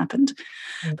hasn't happened.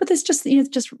 But there's just,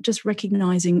 just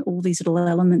recognizing all these little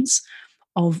elements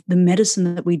of the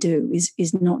medicine that we do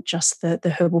is not just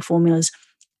the herbal formulas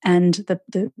and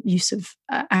the use of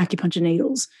acupuncture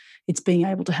needles. It's being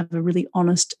able to have a really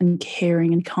honest and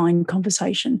caring and kind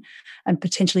conversation, and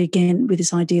potentially, again, with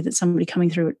this idea that somebody coming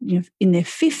through it, in their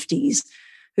 50s,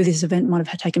 who this event might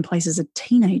have taken place as a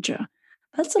teenager,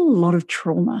 that's a lot of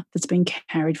trauma that's been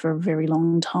carried for a very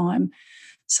long time.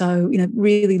 So,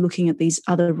 really looking at these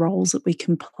other roles that we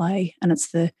can play, and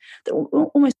it's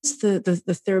almost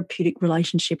the therapeutic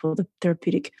relationship or the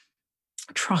therapeutic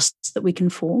trusts that we can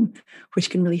form, which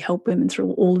can really help women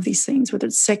through all of these things, whether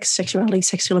it's sex, sexuality,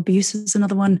 sexual abuse is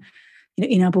another one.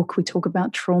 In our book, we talk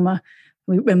about trauma.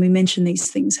 When we mention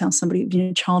these things, how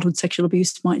somebody, childhood sexual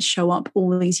abuse might show up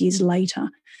all these years later.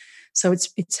 So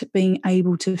it's being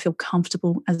able to feel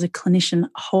comfortable as a clinician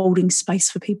holding space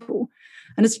for people.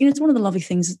 And it's one of the lovely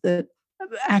things that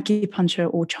acupuncture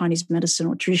or Chinese medicine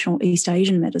or traditional East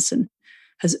Asian medicine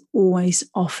has always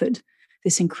offered,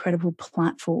 this incredible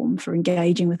platform for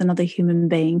engaging with another human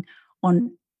being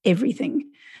on everything.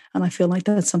 And I feel like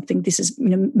that's something,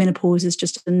 menopause is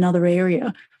just another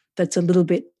area that's a little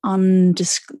bit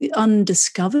undiscovered.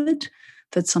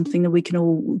 That's something that we can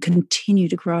all continue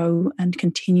to grow and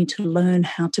continue to learn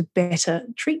how to better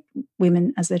treat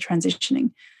women as they're transitioning,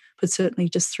 but certainly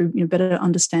just through better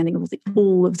understanding of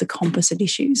all of the composite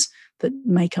issues that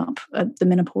make up the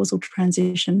menopausal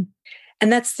transition.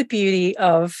 And that's the beauty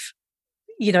of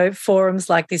forums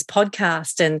like this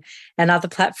podcast and other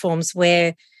platforms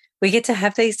where we get to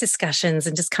have these discussions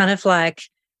and just kind of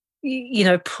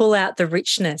pull out the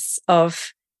richness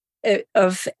of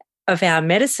our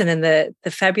medicine and the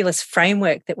fabulous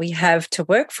framework that we have to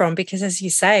work from, because as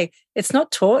you say, it's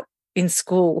not taught in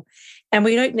school, and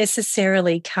we don't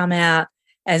necessarily come out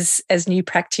as new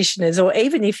practitioners, or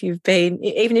even if you're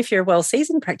a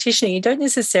well-seasoned practitioner, you don't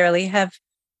necessarily have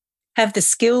the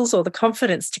skills or the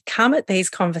confidence to come at these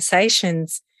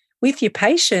conversations with your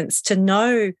patients, to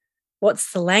know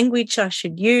what's the language I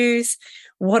should use,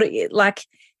 how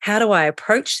do I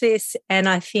approach this? And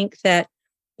I think that,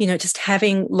 just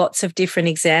having lots of different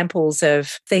examples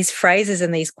of these phrases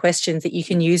and these questions that you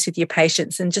can use with your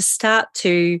patients, and just start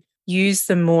to use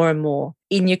them more and more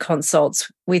in your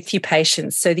consults with your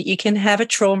patients, so that you can have a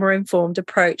trauma-informed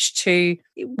approach to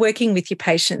working with your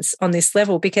patients on this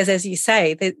level. Because as you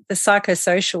say, the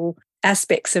psychosocial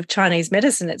aspects of Chinese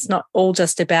medicine, it's not all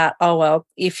just about,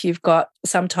 if you've got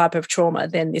some type of trauma,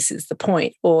 then this is the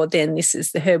point, or then this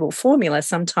is the herbal formula.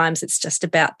 Sometimes it's just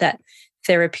about that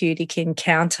therapeutic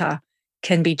encounter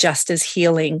can be just as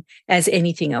healing as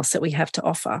anything else that we have to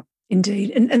offer. Indeed.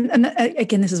 And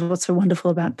again, this is what's so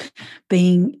wonderful about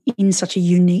being in such a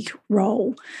unique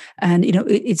role. And,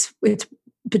 it's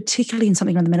particularly in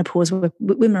something around the menopause where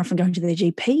women are often going to their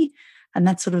GP, and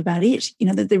that's sort of about it.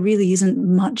 That there really isn't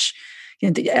much,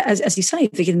 as you say,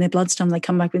 if they're getting their bloods done, they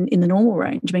come back in the normal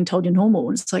range, being told you're normal.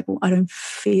 And it's like, well, I don't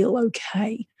feel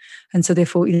okay. And so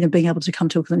therefore, being able to come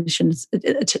to a clinician,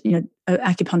 an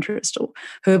acupuncturist or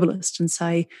herbalist, and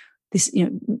say,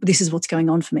 this is what's going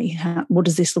on for me. What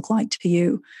does this look like to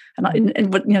you?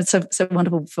 And what it's so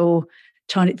wonderful for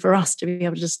us to be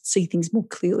able to just see things more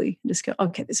clearly and just go,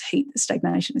 okay, there's heat, there's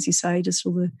stagnation, as you say, just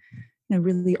all the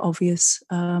really obvious,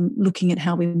 looking at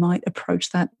how we might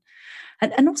approach that,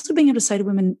 and also being able to say to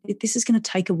women, this is going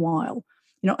to take a while.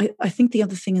 I think the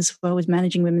other thing as well is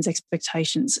managing women's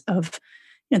expectations of,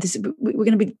 this is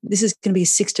going to be a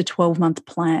 6 to 12 month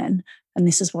plan, and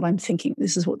this is what I'm thinking.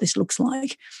 This is what this looks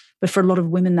like. But for a lot of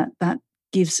women, that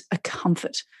gives a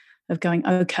comfort of going,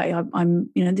 okay,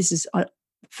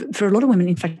 for a lot of women,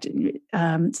 in fact,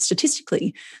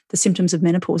 statistically, the symptoms of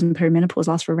menopause and perimenopause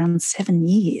last for around 7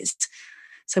 years.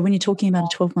 So when you're talking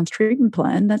about a 12-month treatment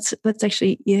plan, that's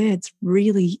actually, it's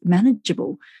really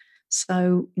manageable.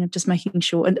 So, just making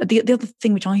sure. And the other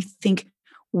thing which I think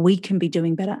we can be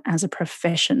doing better as a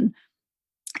profession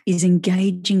is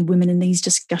engaging women in these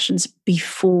discussions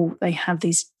before they have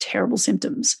these terrible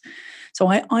symptoms. So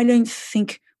I don't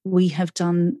think we have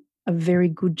done a very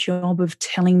good job of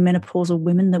telling menopausal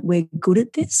women that we're good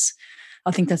at this.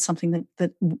 I think that's something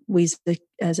that we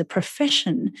as a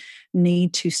profession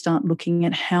need to start looking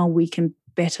at, how we can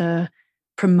better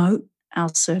promote our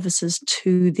services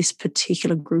to this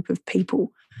particular group of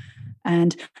people.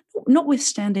 And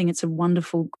notwithstanding, it's a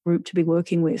wonderful group to be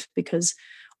working with, because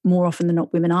more often than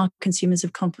not, women are consumers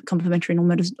of complementary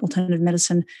and alternative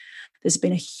medicine. There's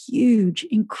been a huge,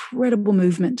 incredible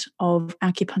movement of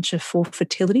acupuncture for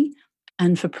fertility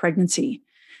and for pregnancy.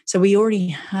 So we already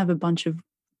have a bunch of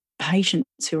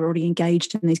patients who are already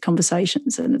engaged in these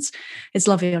conversations, and it's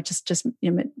lovely. I just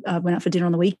went out for dinner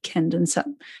on the weekend and sat,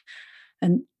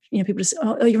 and people just,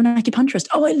 oh, you're an acupuncturist.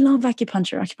 Oh, I love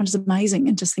acupuncture. Acupuncture is amazing.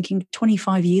 And just thinking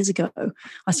 25 years ago,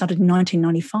 I started in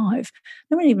 1995.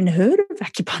 No one even heard of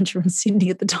acupuncture in Sydney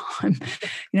at the time.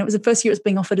 It was the first year it was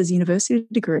being offered as a university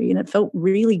degree, and it felt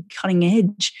really cutting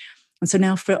edge. And so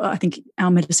now I think our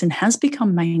medicine has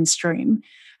become mainstream,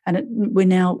 and we're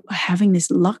now having this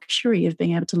luxury of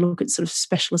being able to look at sort of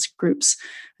specialist groups,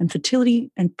 and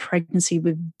fertility and pregnancy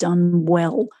we've done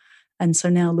well. And so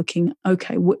now looking,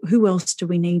 okay, who else do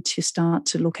we need to start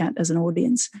to look at as an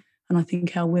audience? And I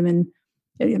think our women,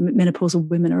 menopausal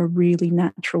women, are a really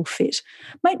natural fit,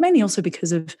 mainly also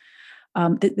because of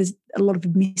there's a lot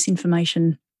of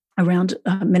misinformation around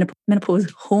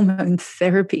menopause hormone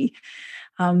therapy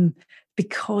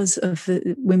because of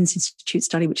the Women's Institute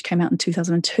study, which came out in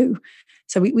 2002.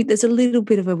 So there's a little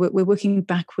bit of we're working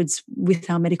backwards with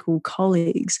our medical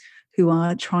colleagues who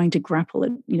are trying to grapple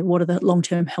at, what are the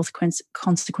long-term health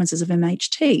consequences of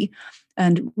MHT.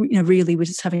 And, really we're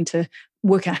just having to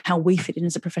work out how we fit in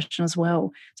as a profession as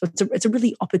well. So it's a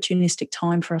really opportunistic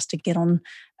time for us to get on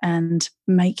and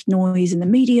make noise in the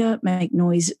media, make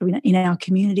noise in our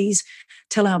communities,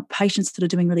 tell our patients that are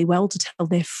doing really well to tell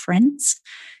their friends,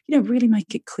 really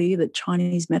make it clear that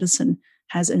Chinese medicine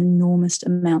has an enormous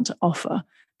amount to offer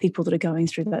people that are going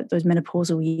through those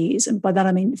menopausal years. And by that,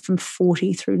 I mean from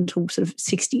 40 through until sort of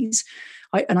 60s.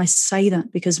 I say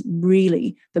that because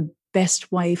really the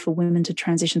best way for women to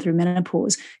transition through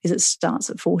menopause is it starts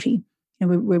at 40.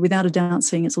 We're without a doubt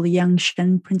seeing it's all the Yang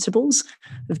Shen principles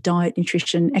of diet,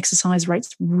 nutrition, exercise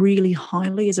rates really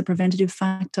highly as a preventative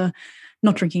factor,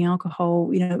 not drinking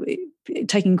alcohol,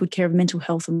 taking good care of mental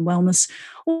health and wellness,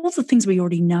 all the things we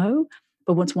already know.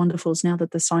 But what's wonderful is now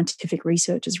that the scientific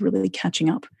research is really catching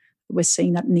up. We're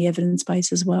seeing that in the evidence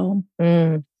base as well.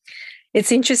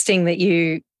 It's interesting that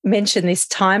you mentioned this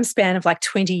time span of like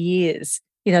 20 years,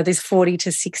 this 40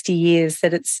 to 60 years,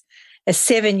 that it's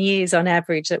 7 years on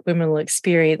average that women will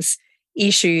experience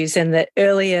issues, and the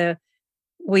earlier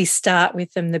we start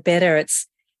with them, the better.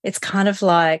 It's kind of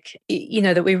like,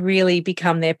 that we really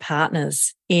become their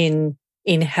partners in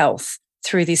health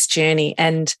through this journey.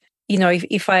 And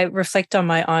if I reflect on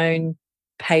my own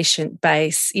patient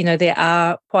base, there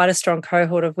are quite a strong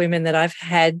cohort of women that I've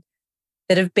had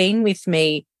that have been with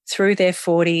me through their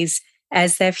 40s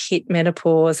as they've hit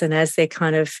menopause and as they're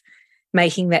kind of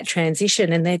making that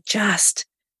transition. And they're just,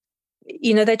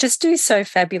 they just do so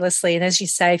fabulously. And as you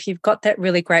say, if you've got that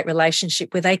really great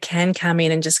relationship where they can come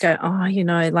in and just go, oh,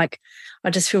 like I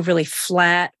just feel really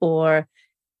flat, or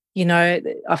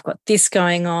I've got this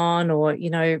going on, or,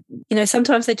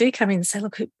 sometimes they do come in and say,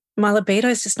 look, my libido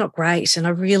is just not great. And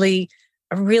I really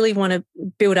want to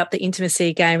build up the intimacy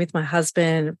again with my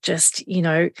husband. Just,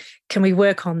 can we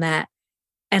work on that?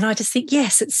 And I just think,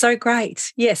 yes, it's so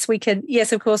great. Yes, we can.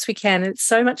 Yes, of course we can. It's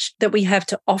so much that we have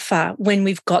to offer when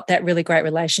we've got that really great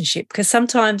relationship, because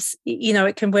sometimes,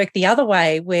 it can work the other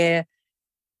way where,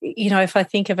 if I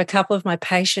think of a couple of my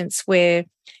patients where,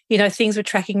 things were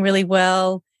tracking really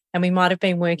well, and we might have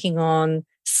been working on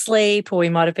sleep, or we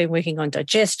might have been working on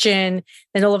digestion.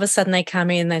 Then all of a sudden they come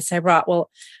in and they say, right, well,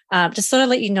 just sort of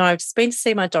let you know, I've just been to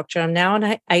see my doctor. I'm now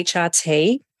on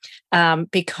HRT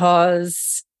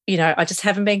because, I just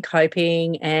haven't been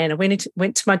coping. And I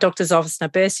went to my doctor's office and I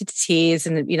burst into tears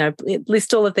and,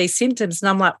 list all of these symptoms. And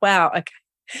I'm like, wow, okay,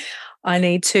 I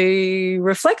need to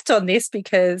reflect on this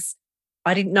because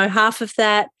I didn't know half of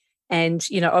that. And,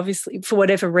 obviously for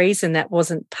whatever reason, that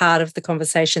wasn't part of the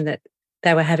conversation that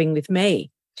they were having with me.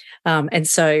 And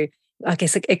so I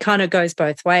guess it kind of goes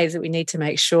both ways, that we need to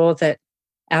make sure that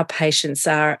our patients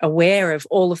are aware of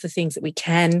all of the things that we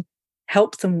can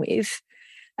help them with.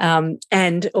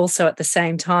 And also at the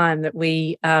same time that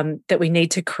we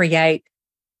need to create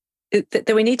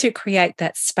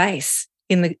that space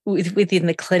within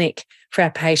the clinic for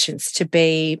our patients to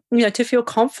be, to feel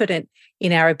confident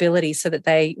in our ability, so that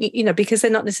they, because they're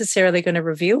not necessarily going to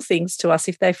reveal things to us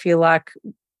if they feel like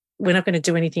we're not going to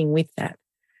do anything with that.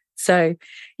 So,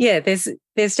 yeah, there's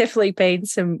definitely been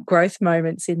some growth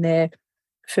moments in there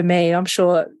for me. I'm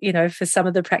sure, for some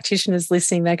of the practitioners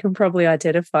listening, they can probably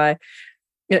identify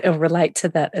or relate to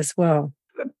that as well.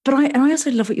 But I also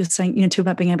love what you're saying, too,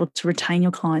 about being able to retain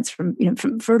your clients from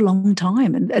for a long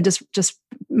time, and just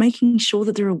making sure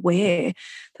that they're aware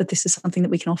that this is something that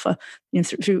we can offer,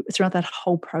 throughout that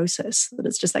whole process. That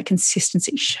it's just that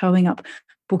consistency, showing up,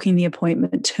 booking the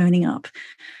appointment, turning up.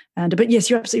 But yes,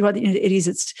 you're absolutely right. It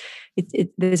is.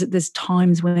 There's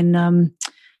times when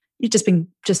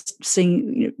just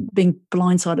seeing, being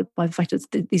blindsided by the fact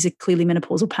that these are clearly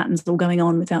menopausal patterns all going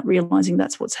on without realizing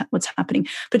that's what's happening.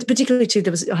 But particularly too,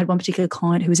 I had one particular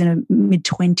client who was in her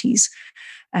mid-20s,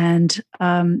 and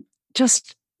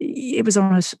it was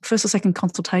on a first or second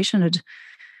consultation, had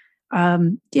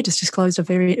just disclosed a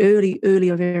very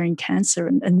early ovarian cancer,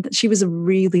 and she was a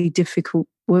really difficult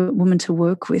woman to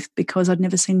work with because I'd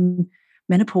never seen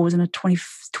menopause in a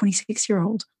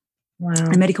 26-year-old. Wow.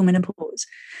 And medical menopause,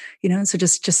 and so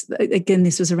just again,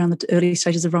 this was around the early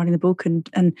stages of writing the book,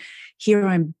 and here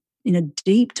I'm in a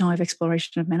deep dive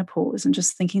exploration of menopause, and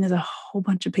just thinking there's a whole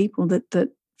bunch of people that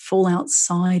fall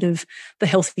outside of the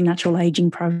healthy natural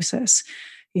aging process,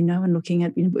 and looking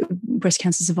at breast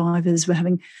cancer survivors. We're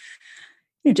having,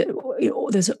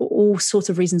 there's all sorts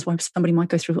of reasons why somebody might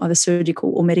go through either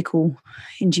surgical or medical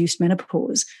induced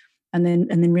menopause. And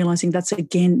then realizing that's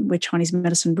again where Chinese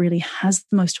medicine really has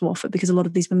the most to offer, because a lot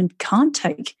of these women can't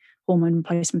take hormone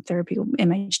replacement therapy or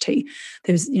MHT.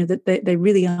 There's that they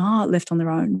really are left on their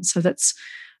own. So that's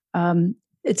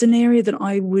it's an area that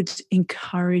I would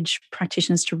encourage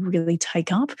practitioners to really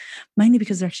take up, mainly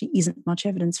because there actually isn't much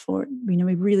evidence for it.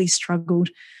 We really struggled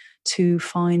to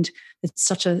find it's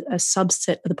such a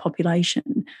subset of the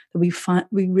population that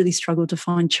we really struggle to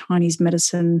find Chinese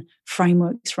medicine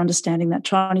frameworks for understanding that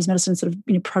Chinese medicine sort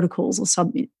of protocols or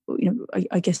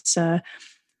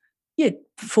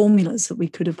formulas that we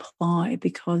could apply,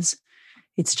 because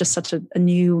it's just such a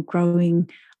new, growing,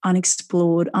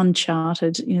 unexplored,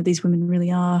 uncharted. These women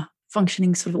really are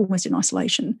functioning sort of almost in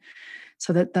isolation.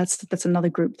 So that's another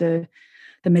group, the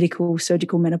medical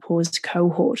surgical menopause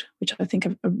cohort, which I think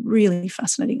are really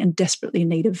fascinating and desperately in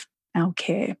need of our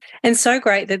care. And so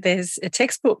great that there's a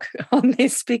textbook on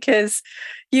this, because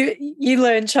you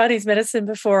learned Chinese medicine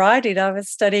before I did. I was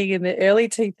studying in the early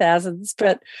 2000s,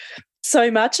 but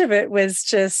so much of it was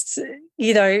just,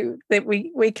 that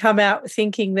we come out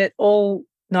thinking that all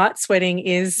night sweating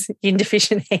is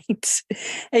insufficient heat.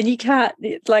 And you can't,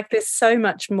 there's so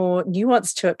much more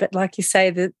nuance to it. But like you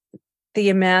say, the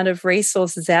amount of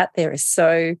resources out there is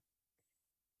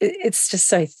it's just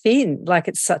so thin.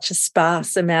 It's such a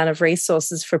sparse amount of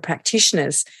resources for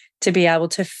practitioners to be able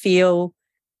to feel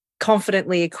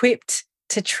confidently equipped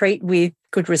to treat with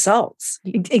good results.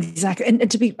 Exactly.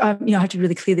 And to be, I have to be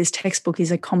really clear, this textbook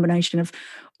is a combination of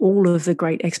all of the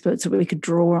great experts that we could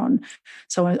draw on.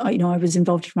 So I was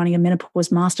involved in running a menopause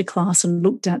masterclass and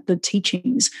looked at the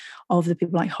teachings of the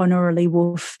people like Honora Lee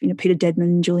Wolf, Peter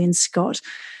Dedman, Julian Scott,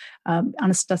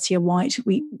 Anastasia White,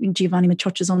 Giovanni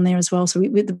Machocha's on there as well. So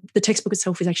the textbook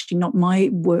itself is actually not my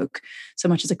work so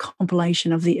much as a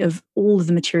compilation of all of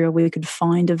the material we could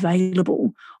find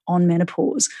available on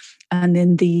menopause. And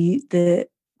then the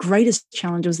greatest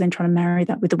challenge was then trying to marry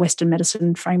that with the Western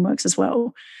medicine frameworks as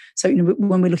well. So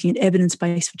when we're looking at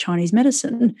evidence-based for Chinese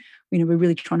medicine, we're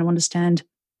really trying to understand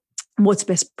what's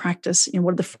best practice,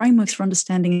 what are the frameworks for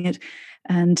understanding it.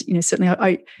 And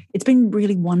certainly it's been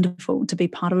really wonderful to be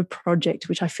part of a project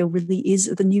which I feel really is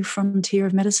the new frontier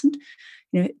of medicine,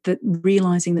 that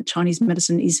realizing that Chinese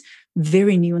medicine is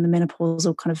very new in the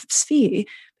menopausal kind of sphere,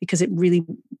 because it really,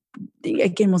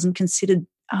 again, wasn't considered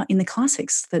in the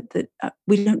classics, that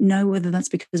we don't know whether that's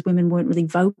because women weren't really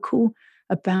vocal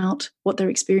about what they're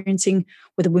experiencing,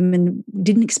 whether women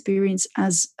didn't experience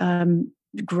as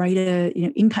greater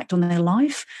impact on their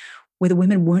life, whether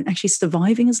women weren't actually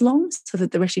surviving as long, so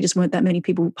that there actually just weren't that many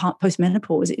people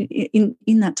post-menopause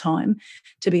in that time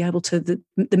to be able to, the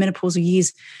menopausal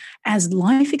years, as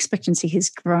life expectancy has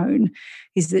grown,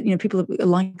 is that people are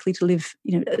likely to live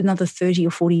another 30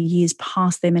 or 40 years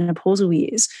past their menopausal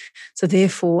years. So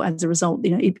therefore, as a result,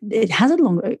 it has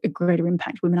a greater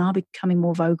impact. Women are becoming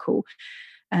more vocal.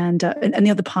 And the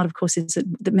other part, of course, is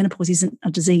that menopause isn't a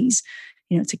disease.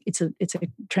 It's a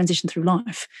transition through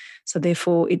life. So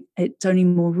therefore, it's only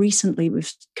more recently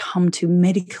we've come to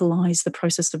medicalize the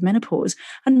process of menopause,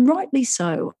 and rightly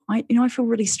so. I feel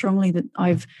really strongly that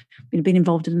I've been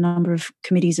involved in a number of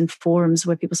committees and forums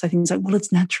where people say things like, "Well,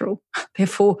 it's natural."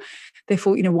 therefore,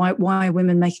 why are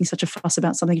women making such a fuss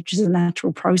about something which is a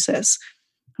natural process?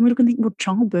 And we look and think, well,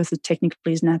 childbirth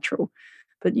technically is natural.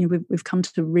 But we've come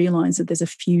to realize that there's a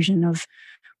fusion of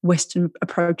Western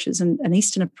approaches and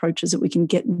Eastern approaches that we can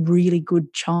get really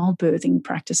good childbirthing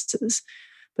practices.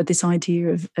 But this idea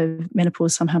of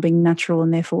menopause somehow being natural,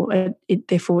 and therefore there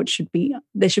should be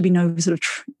no sort of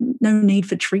no need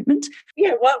for treatment.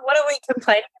 Yeah, what are we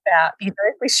complaining about?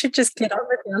 We should just get on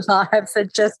with our lives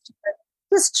and just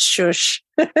shush.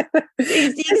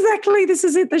 Exactly, this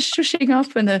is it. The shushing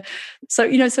up and the I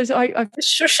the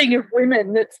shushing of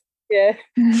women. That's yeah.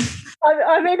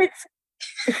 I mean,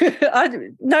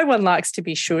 No one likes to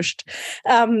be shushed.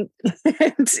 And,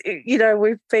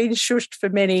 we've been shushed for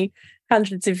many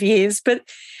hundreds of years. But,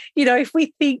 if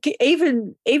we think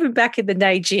even back in the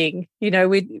Neijing,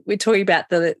 we're talking about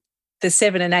the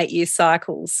 7 and 8 year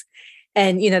cycles.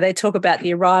 And, they talk about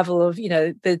the arrival of,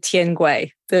 the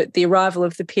Tiangui, the arrival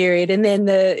of the period. And then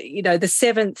the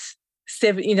seventh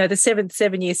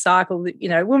 7 year cycle,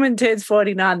 woman turns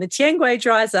 49, the Tiangui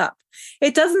dries up.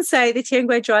 It doesn't say the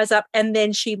Tiangui dries up and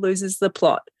then she loses the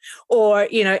plot, or,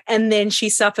 and then she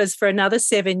suffers for another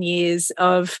 7 years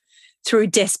through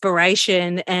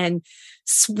desperation and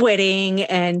sweating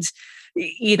and,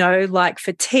 like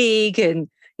fatigue and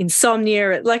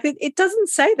insomnia. Like it doesn't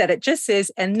say that. It just says,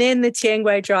 and then the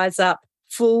Tiangui dries up,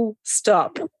 full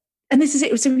stop. And this is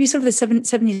it. So you sort of the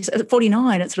 7 years at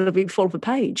 49, it's sort of a fall of a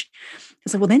page.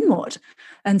 It's like, well, then what?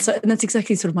 And that's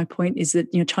exactly sort of my point, is that,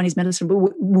 Chinese medicine,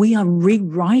 we are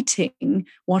rewriting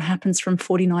what happens from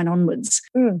 49 onwards.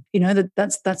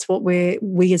 That's what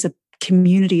we as a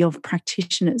community of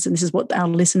practitioners, and this is what our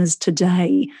listeners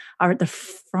today are at the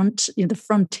front, the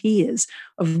frontiers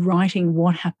of writing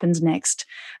what happens next.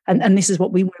 And this is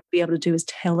what we want to be able to do, is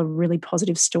tell a really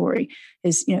positive story.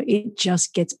 Is, it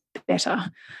just gets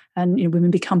better. And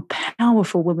women become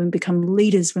powerful, women become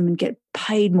leaders, women get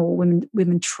paid more,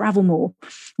 women travel more,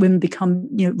 women become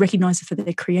recognized for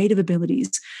their creative abilities,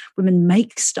 women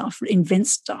make stuff, invent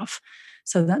stuff.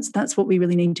 So that's what we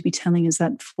really need to be telling, is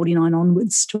that 49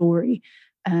 onwards story.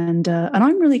 And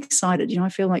I'm really excited. I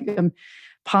feel like I'm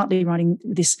partly writing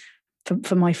this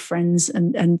for my friends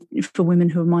and for women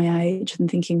who are my age,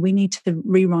 and thinking we need to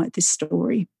rewrite this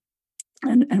story.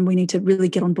 And we need to really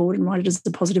get on board and write it as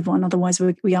a positive one. Otherwise,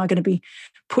 we are going to be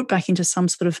put back into some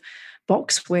sort of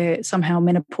box where somehow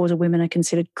menopausal women are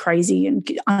considered crazy and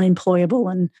unemployable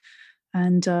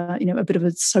and a bit of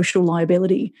a social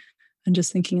liability. And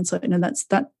just thinking, it's like,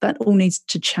 that all needs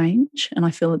to change. And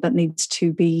I feel that needs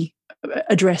to be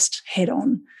addressed head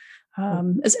on,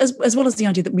 as well as the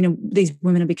idea that these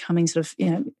women are becoming sort of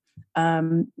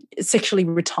sexually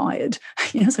retired.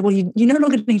 So well, you no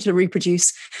longer need to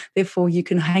reproduce, therefore you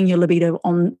can hang your libido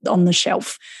on the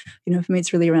shelf. For me,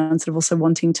 it's really around sort of also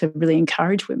wanting to really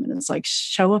encourage women. It's like,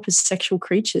 show up as sexual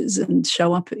creatures and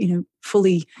show up,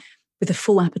 fully, with a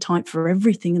full appetite for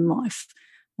everything in life,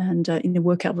 and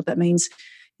work out what that means.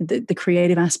 The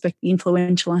creative aspect, the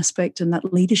influential aspect, and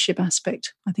that leadership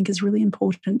aspect, I think, is really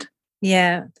important.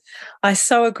 Yeah, I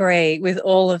so agree with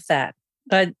all of that.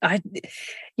 But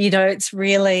it's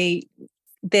really,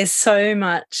 there's so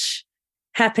much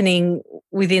happening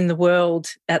within the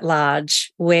world at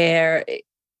large where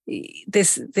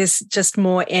there's just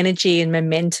more energy and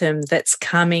momentum that's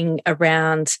coming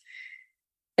around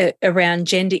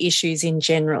gender issues in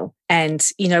general. And,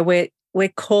 we're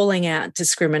calling out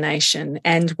discrimination,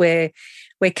 and we're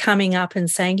coming up and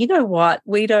saying, you know what,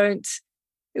 we're going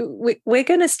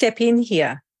to step in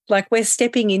here. Like, we're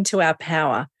stepping into our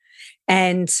power.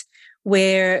 And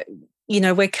we're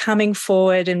coming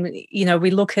forward, and,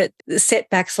 we look at the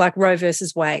setbacks like Roe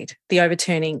versus Wade, the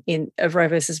overturning of Roe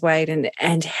versus Wade,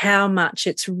 and how much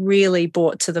it's really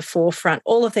brought to the forefront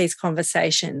all of these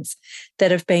conversations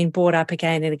that have been brought up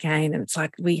again and again. And it's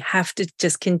like, we have to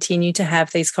just continue to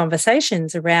have these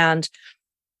conversations around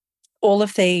all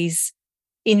of these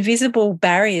invisible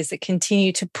barriers that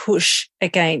continue to push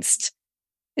against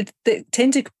that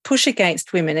tend to push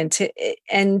against women,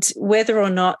 and whether or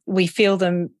not we feel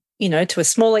them, to a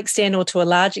small extent or to a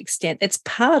large extent, it's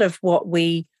part of what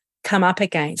we come up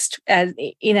against as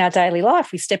in our daily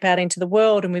life. We step out into the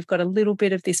world and we've got a little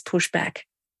bit of this pushback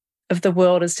of the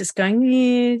world is just going,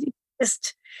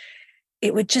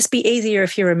 it would just be easier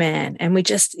if you're a man. And we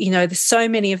just, there's so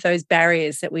many of those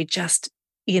barriers that we just,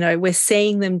 we're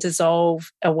seeing them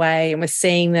dissolve away, and we're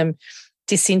seeing them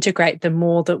disintegrate the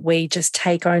more that we just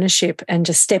take ownership and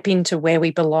just step into where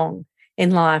we belong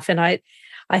in life. And I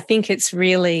think it's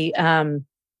really,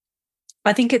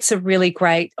 I think it's a really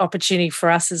great opportunity for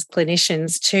us as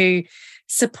clinicians to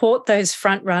support those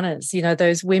front runners,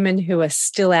 those women who are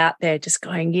still out there just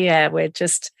going, yeah, we're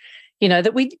just,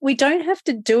 that we don't have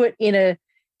to do it in a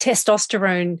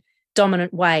testosterone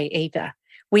dominant way either.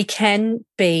 We can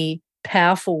be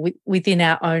powerful within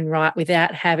our own right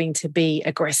without having to be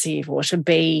aggressive or to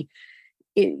be,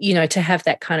 to have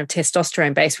that kind of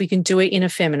testosterone base. We can do it in a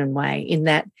feminine way, in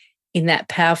that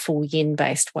powerful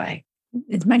yin-based way.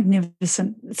 It's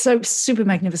magnificent. It's so super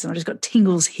magnificent. I just got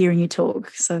tingles hearing you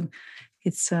talk. So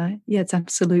it's it's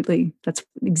absolutely, that's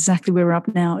exactly where we're up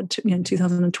now in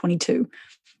 2022.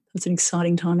 It's an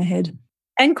exciting time ahead.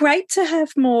 And great to have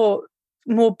more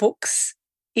books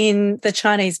in the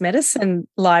Chinese medicine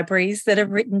libraries that are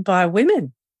written by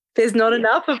women. there's not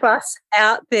enough of us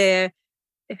out there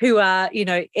who are,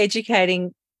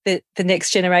 educating the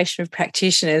next generation of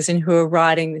practitioners and who are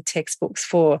writing the textbooks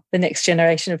for the next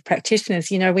generation of practitioners.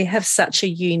 We have such a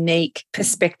unique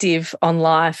perspective on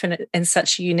life and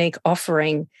such a unique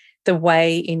offering, the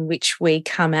way in which we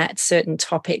come at certain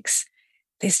topics.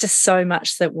 There's just so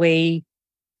much that we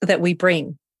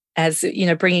bring as,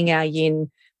 bringing our yin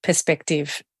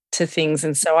perspective to things.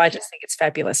 And so I just think it's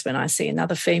fabulous when I see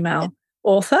another female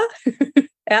author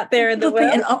out there in the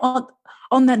world. And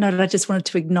on that note, I just wanted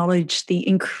to acknowledge the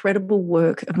incredible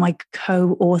work of my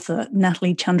co-author,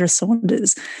 Natalie Chandra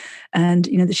Saunders. And,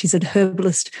 that she's a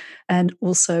herbalist and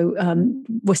also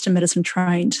Western medicine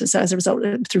trained. So as a result,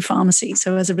 through pharmacy.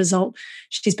 So as a result,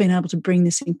 she's been able to bring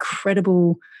this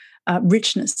incredible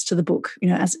richness to the book,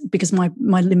 because my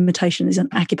limitation is on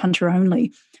acupuncture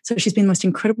only. So she's been the most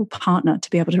incredible partner to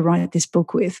be able to write this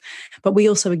book with. But we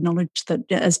also acknowledged that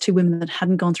as two women that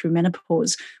hadn't gone through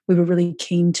menopause, we were really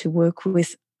keen to work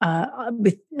with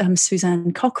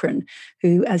Suzanne Cochrane,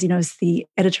 who, as you know, is the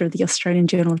editor of the Australian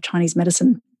Journal of Chinese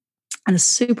Medicine and a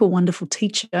super wonderful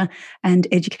teacher and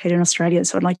educator in Australia.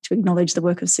 So I'd like to acknowledge the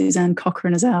work of Suzanne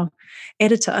Cochrane as our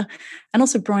editor, and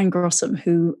also Brian Grossam,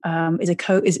 who is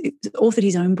authored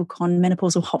his own book on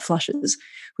menopausal hot flushes,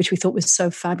 which we thought was so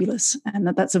fabulous, and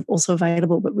that's also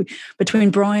available. But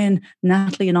between Brian,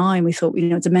 Natalie, and I, we thought,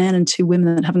 it's a man and two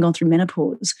women that haven't gone through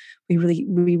menopause. We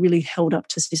really held up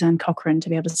to Suzanne Cochrane to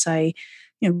be able to say,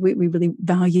 we really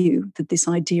value that this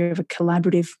idea of a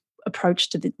collaborative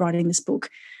approach to writing this book.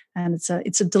 And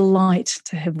it's a delight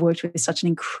to have worked with such an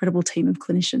incredible team of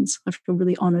clinicians. I feel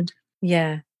really honoured.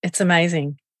 Yeah, it's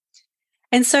amazing.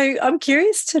 And so I'm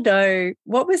curious to know,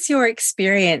 what was your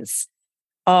experience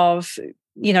of,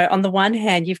 on the one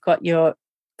hand, you've got your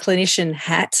clinician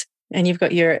hat and you've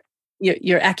got your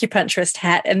acupuncturist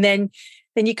hat, and then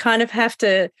you kind of have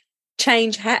to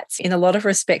change hats in a lot of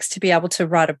respects to be able to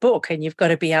write a book, and you've got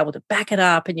to be able to back it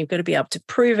up and you've got to be able to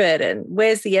prove it, and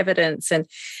where's the evidence, and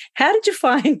how did you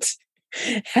find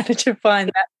that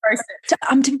process?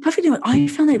 To be perfectly honest, I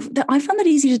found that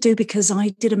easy to do because I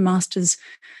did a master's,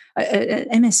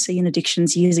 MSc in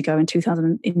addictions years ago in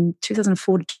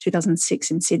 2004 to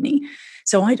 2006 in Sydney.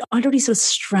 So I'd already sort of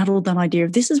straddled that idea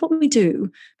of this is what we do,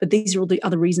 but these are all the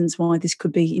other reasons why this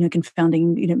could be,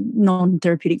 confounding,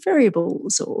 non-therapeutic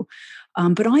variables.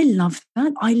 But I love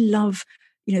that. I love,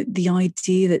 the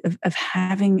idea of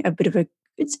having a bit of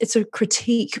it's a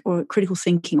critique or critical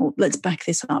thinking, or let's back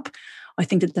this up. I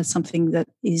think that that's something that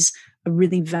is a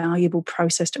really valuable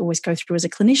process to always go through as a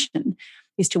clinician,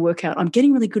 is to work out, I'm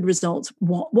getting really good results.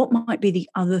 What might be the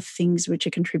other things which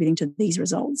are contributing to these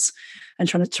results, and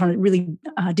trying to really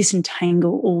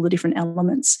disentangle all the different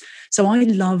elements. So I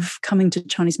love coming to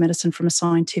Chinese medicine from a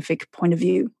scientific point of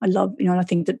view. I love, and I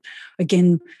think that,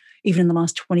 again, even in the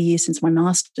last 20 years since my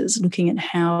master's, looking at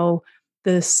how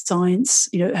the science,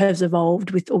 has evolved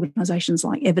with organisations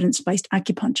like evidence-based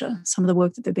acupuncture, some of the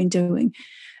work that they've been doing.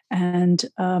 And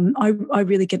I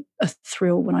really get a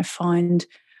thrill when I find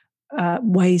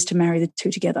ways to marry the two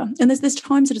together. And there's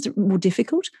times that it's more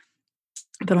difficult,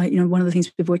 but one of the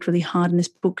things we've worked really hard in this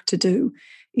book to do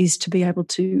is to be able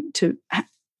to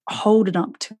hold it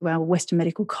up to our Western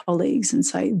medical colleagues and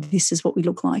say, this is what we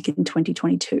look like in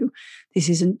 2022. This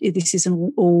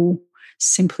isn't all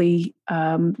simply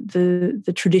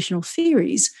the traditional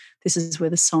theories. This is where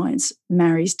the science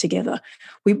marries together.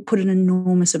 We put an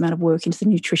enormous amount of work into the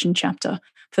nutrition chapter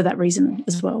for that reason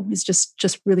as well. It's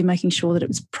just really making sure that it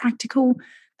was practical,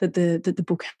 that the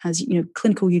book has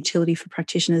clinical utility for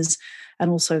practitioners,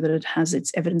 and also that it has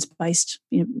its evidence-based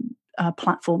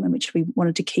platform in which we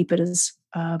wanted to keep it as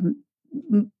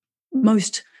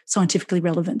most scientifically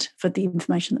relevant for the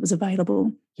information that was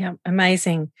available. Yeah,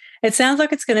 amazing. It sounds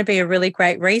like it's going to be a really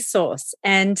great resource,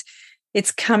 and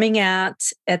it's coming out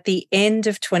at the end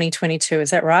of 2022.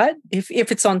 Is that right?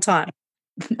 If it's on time.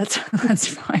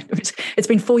 That's right. It's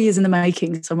been 4 years in the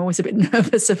making, so I'm always a bit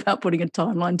nervous about putting a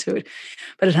timeline to it.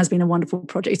 But it has been a wonderful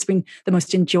project. It's been the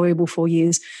most enjoyable 4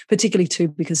 years, particularly too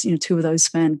because two of those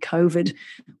spanned COVID,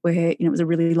 where it was a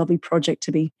really lovely project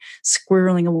to be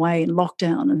squirreling away in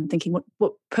lockdown and thinking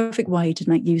what perfect way to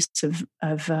make use of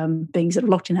being sort of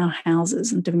locked in our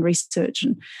houses and doing research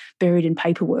and buried in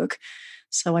paperwork.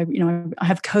 So I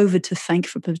have COVID to thank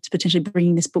for potentially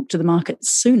bringing this book to the market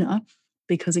sooner,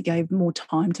 because it gave more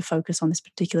time to focus on this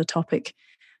particular topic.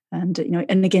 And,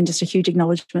 and again, just a huge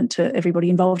acknowledgement to everybody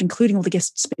involved, including all the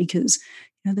guest speakers,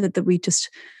 that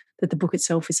the book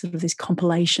itself is sort of this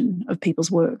compilation of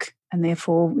people's work. and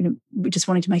therefore we're just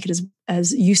wanting to make it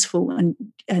as useful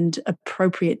and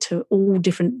appropriate to all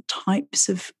different types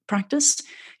of practice.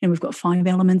 We've got 5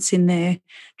 elements in there: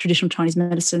 traditional Chinese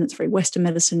medicine, it's very Western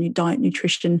medicine, your diet,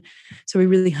 nutrition. So we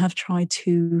really have tried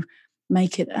to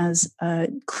make it as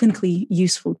clinically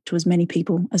useful to as many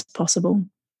people as possible.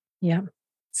 Yeah,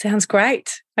 sounds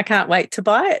great. I can't wait to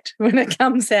buy it when it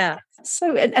comes out.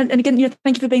 So, and again,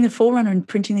 thank you for being the forerunner and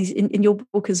printing these in your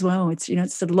book as well. It's,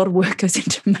 it's a lot of work goes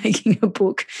into making a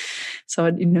book.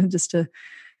 So,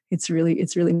 it's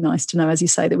really nice to know, as you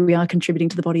say, that we are contributing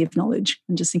to the body of knowledge.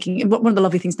 And just thinking, one of the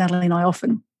lovely things Natalie and I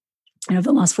often, over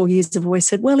the last 4 years, have always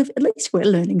said, well, if at least we're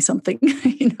learning something,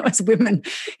 as women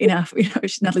in our,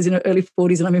 Natalie's in her early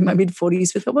 40s and I'm in my mid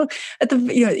 40s. We thought, well,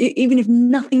 even if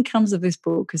nothing comes of this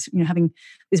book, because, having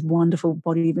this wonderful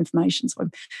body of information, so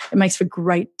it makes for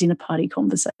great dinner party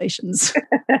conversations.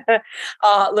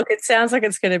 Oh, look, it sounds like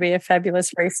it's going to be a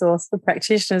fabulous resource for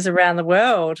practitioners around the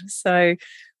world. So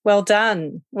well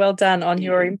done on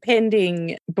your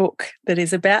impending book that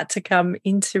is about to come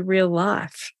into real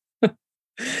life.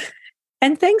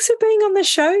 And thanks for being on the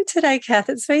show today, Kath.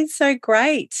 It's been so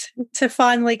great to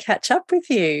finally catch up with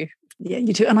you. Yeah,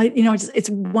 you too. And it's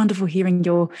wonderful hearing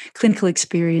your clinical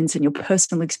experience and your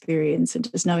personal experience,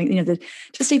 and just knowing, that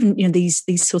just even, these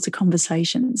sorts of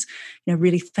conversations,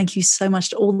 really thank you so much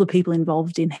to all the people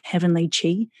involved in Heavenly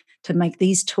Qi to make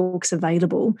these talks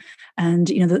available. And,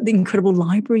 the incredible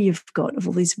library you've got of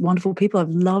all these wonderful people. I've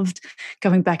loved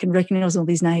going back and recognizing all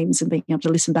these names and being able to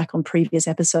listen back on previous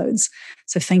episodes.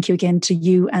 So thank you again to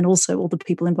you and also all the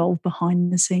people involved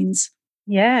behind the scenes.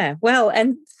 Yeah, well,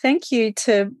 and thank you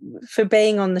for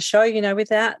being on the show.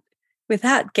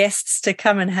 Without guests to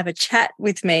come and have a chat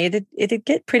with me, it'd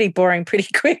get pretty boring pretty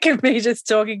quick of me just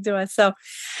talking to myself.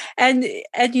 And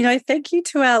thank you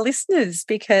to our listeners,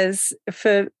 because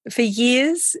for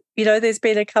years, there's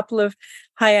been a couple of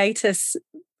hiatus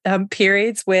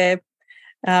periods where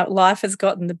life has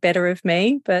gotten the better of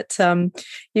me, but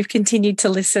you've continued to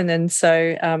listen, and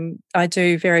so I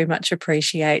do very much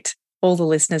appreciate all the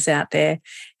listeners out there,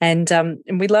 and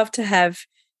we'd love to have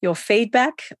your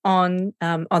feedback on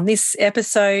this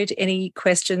episode. Any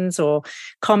questions or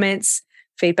comments,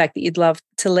 feedback that you'd love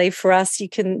to leave for us, you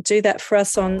can do that for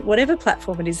us on whatever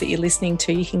platform it is that you're listening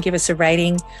to. You can give us a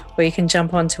rating, or you can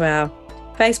jump onto our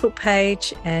Facebook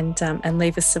page and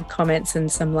leave us some comments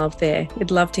and some love there. We'd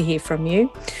love to hear from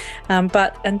you.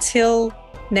 But until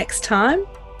next time,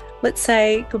 let's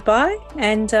say goodbye,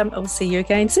 and I'll see you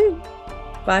again soon.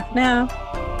 Bye for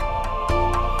now.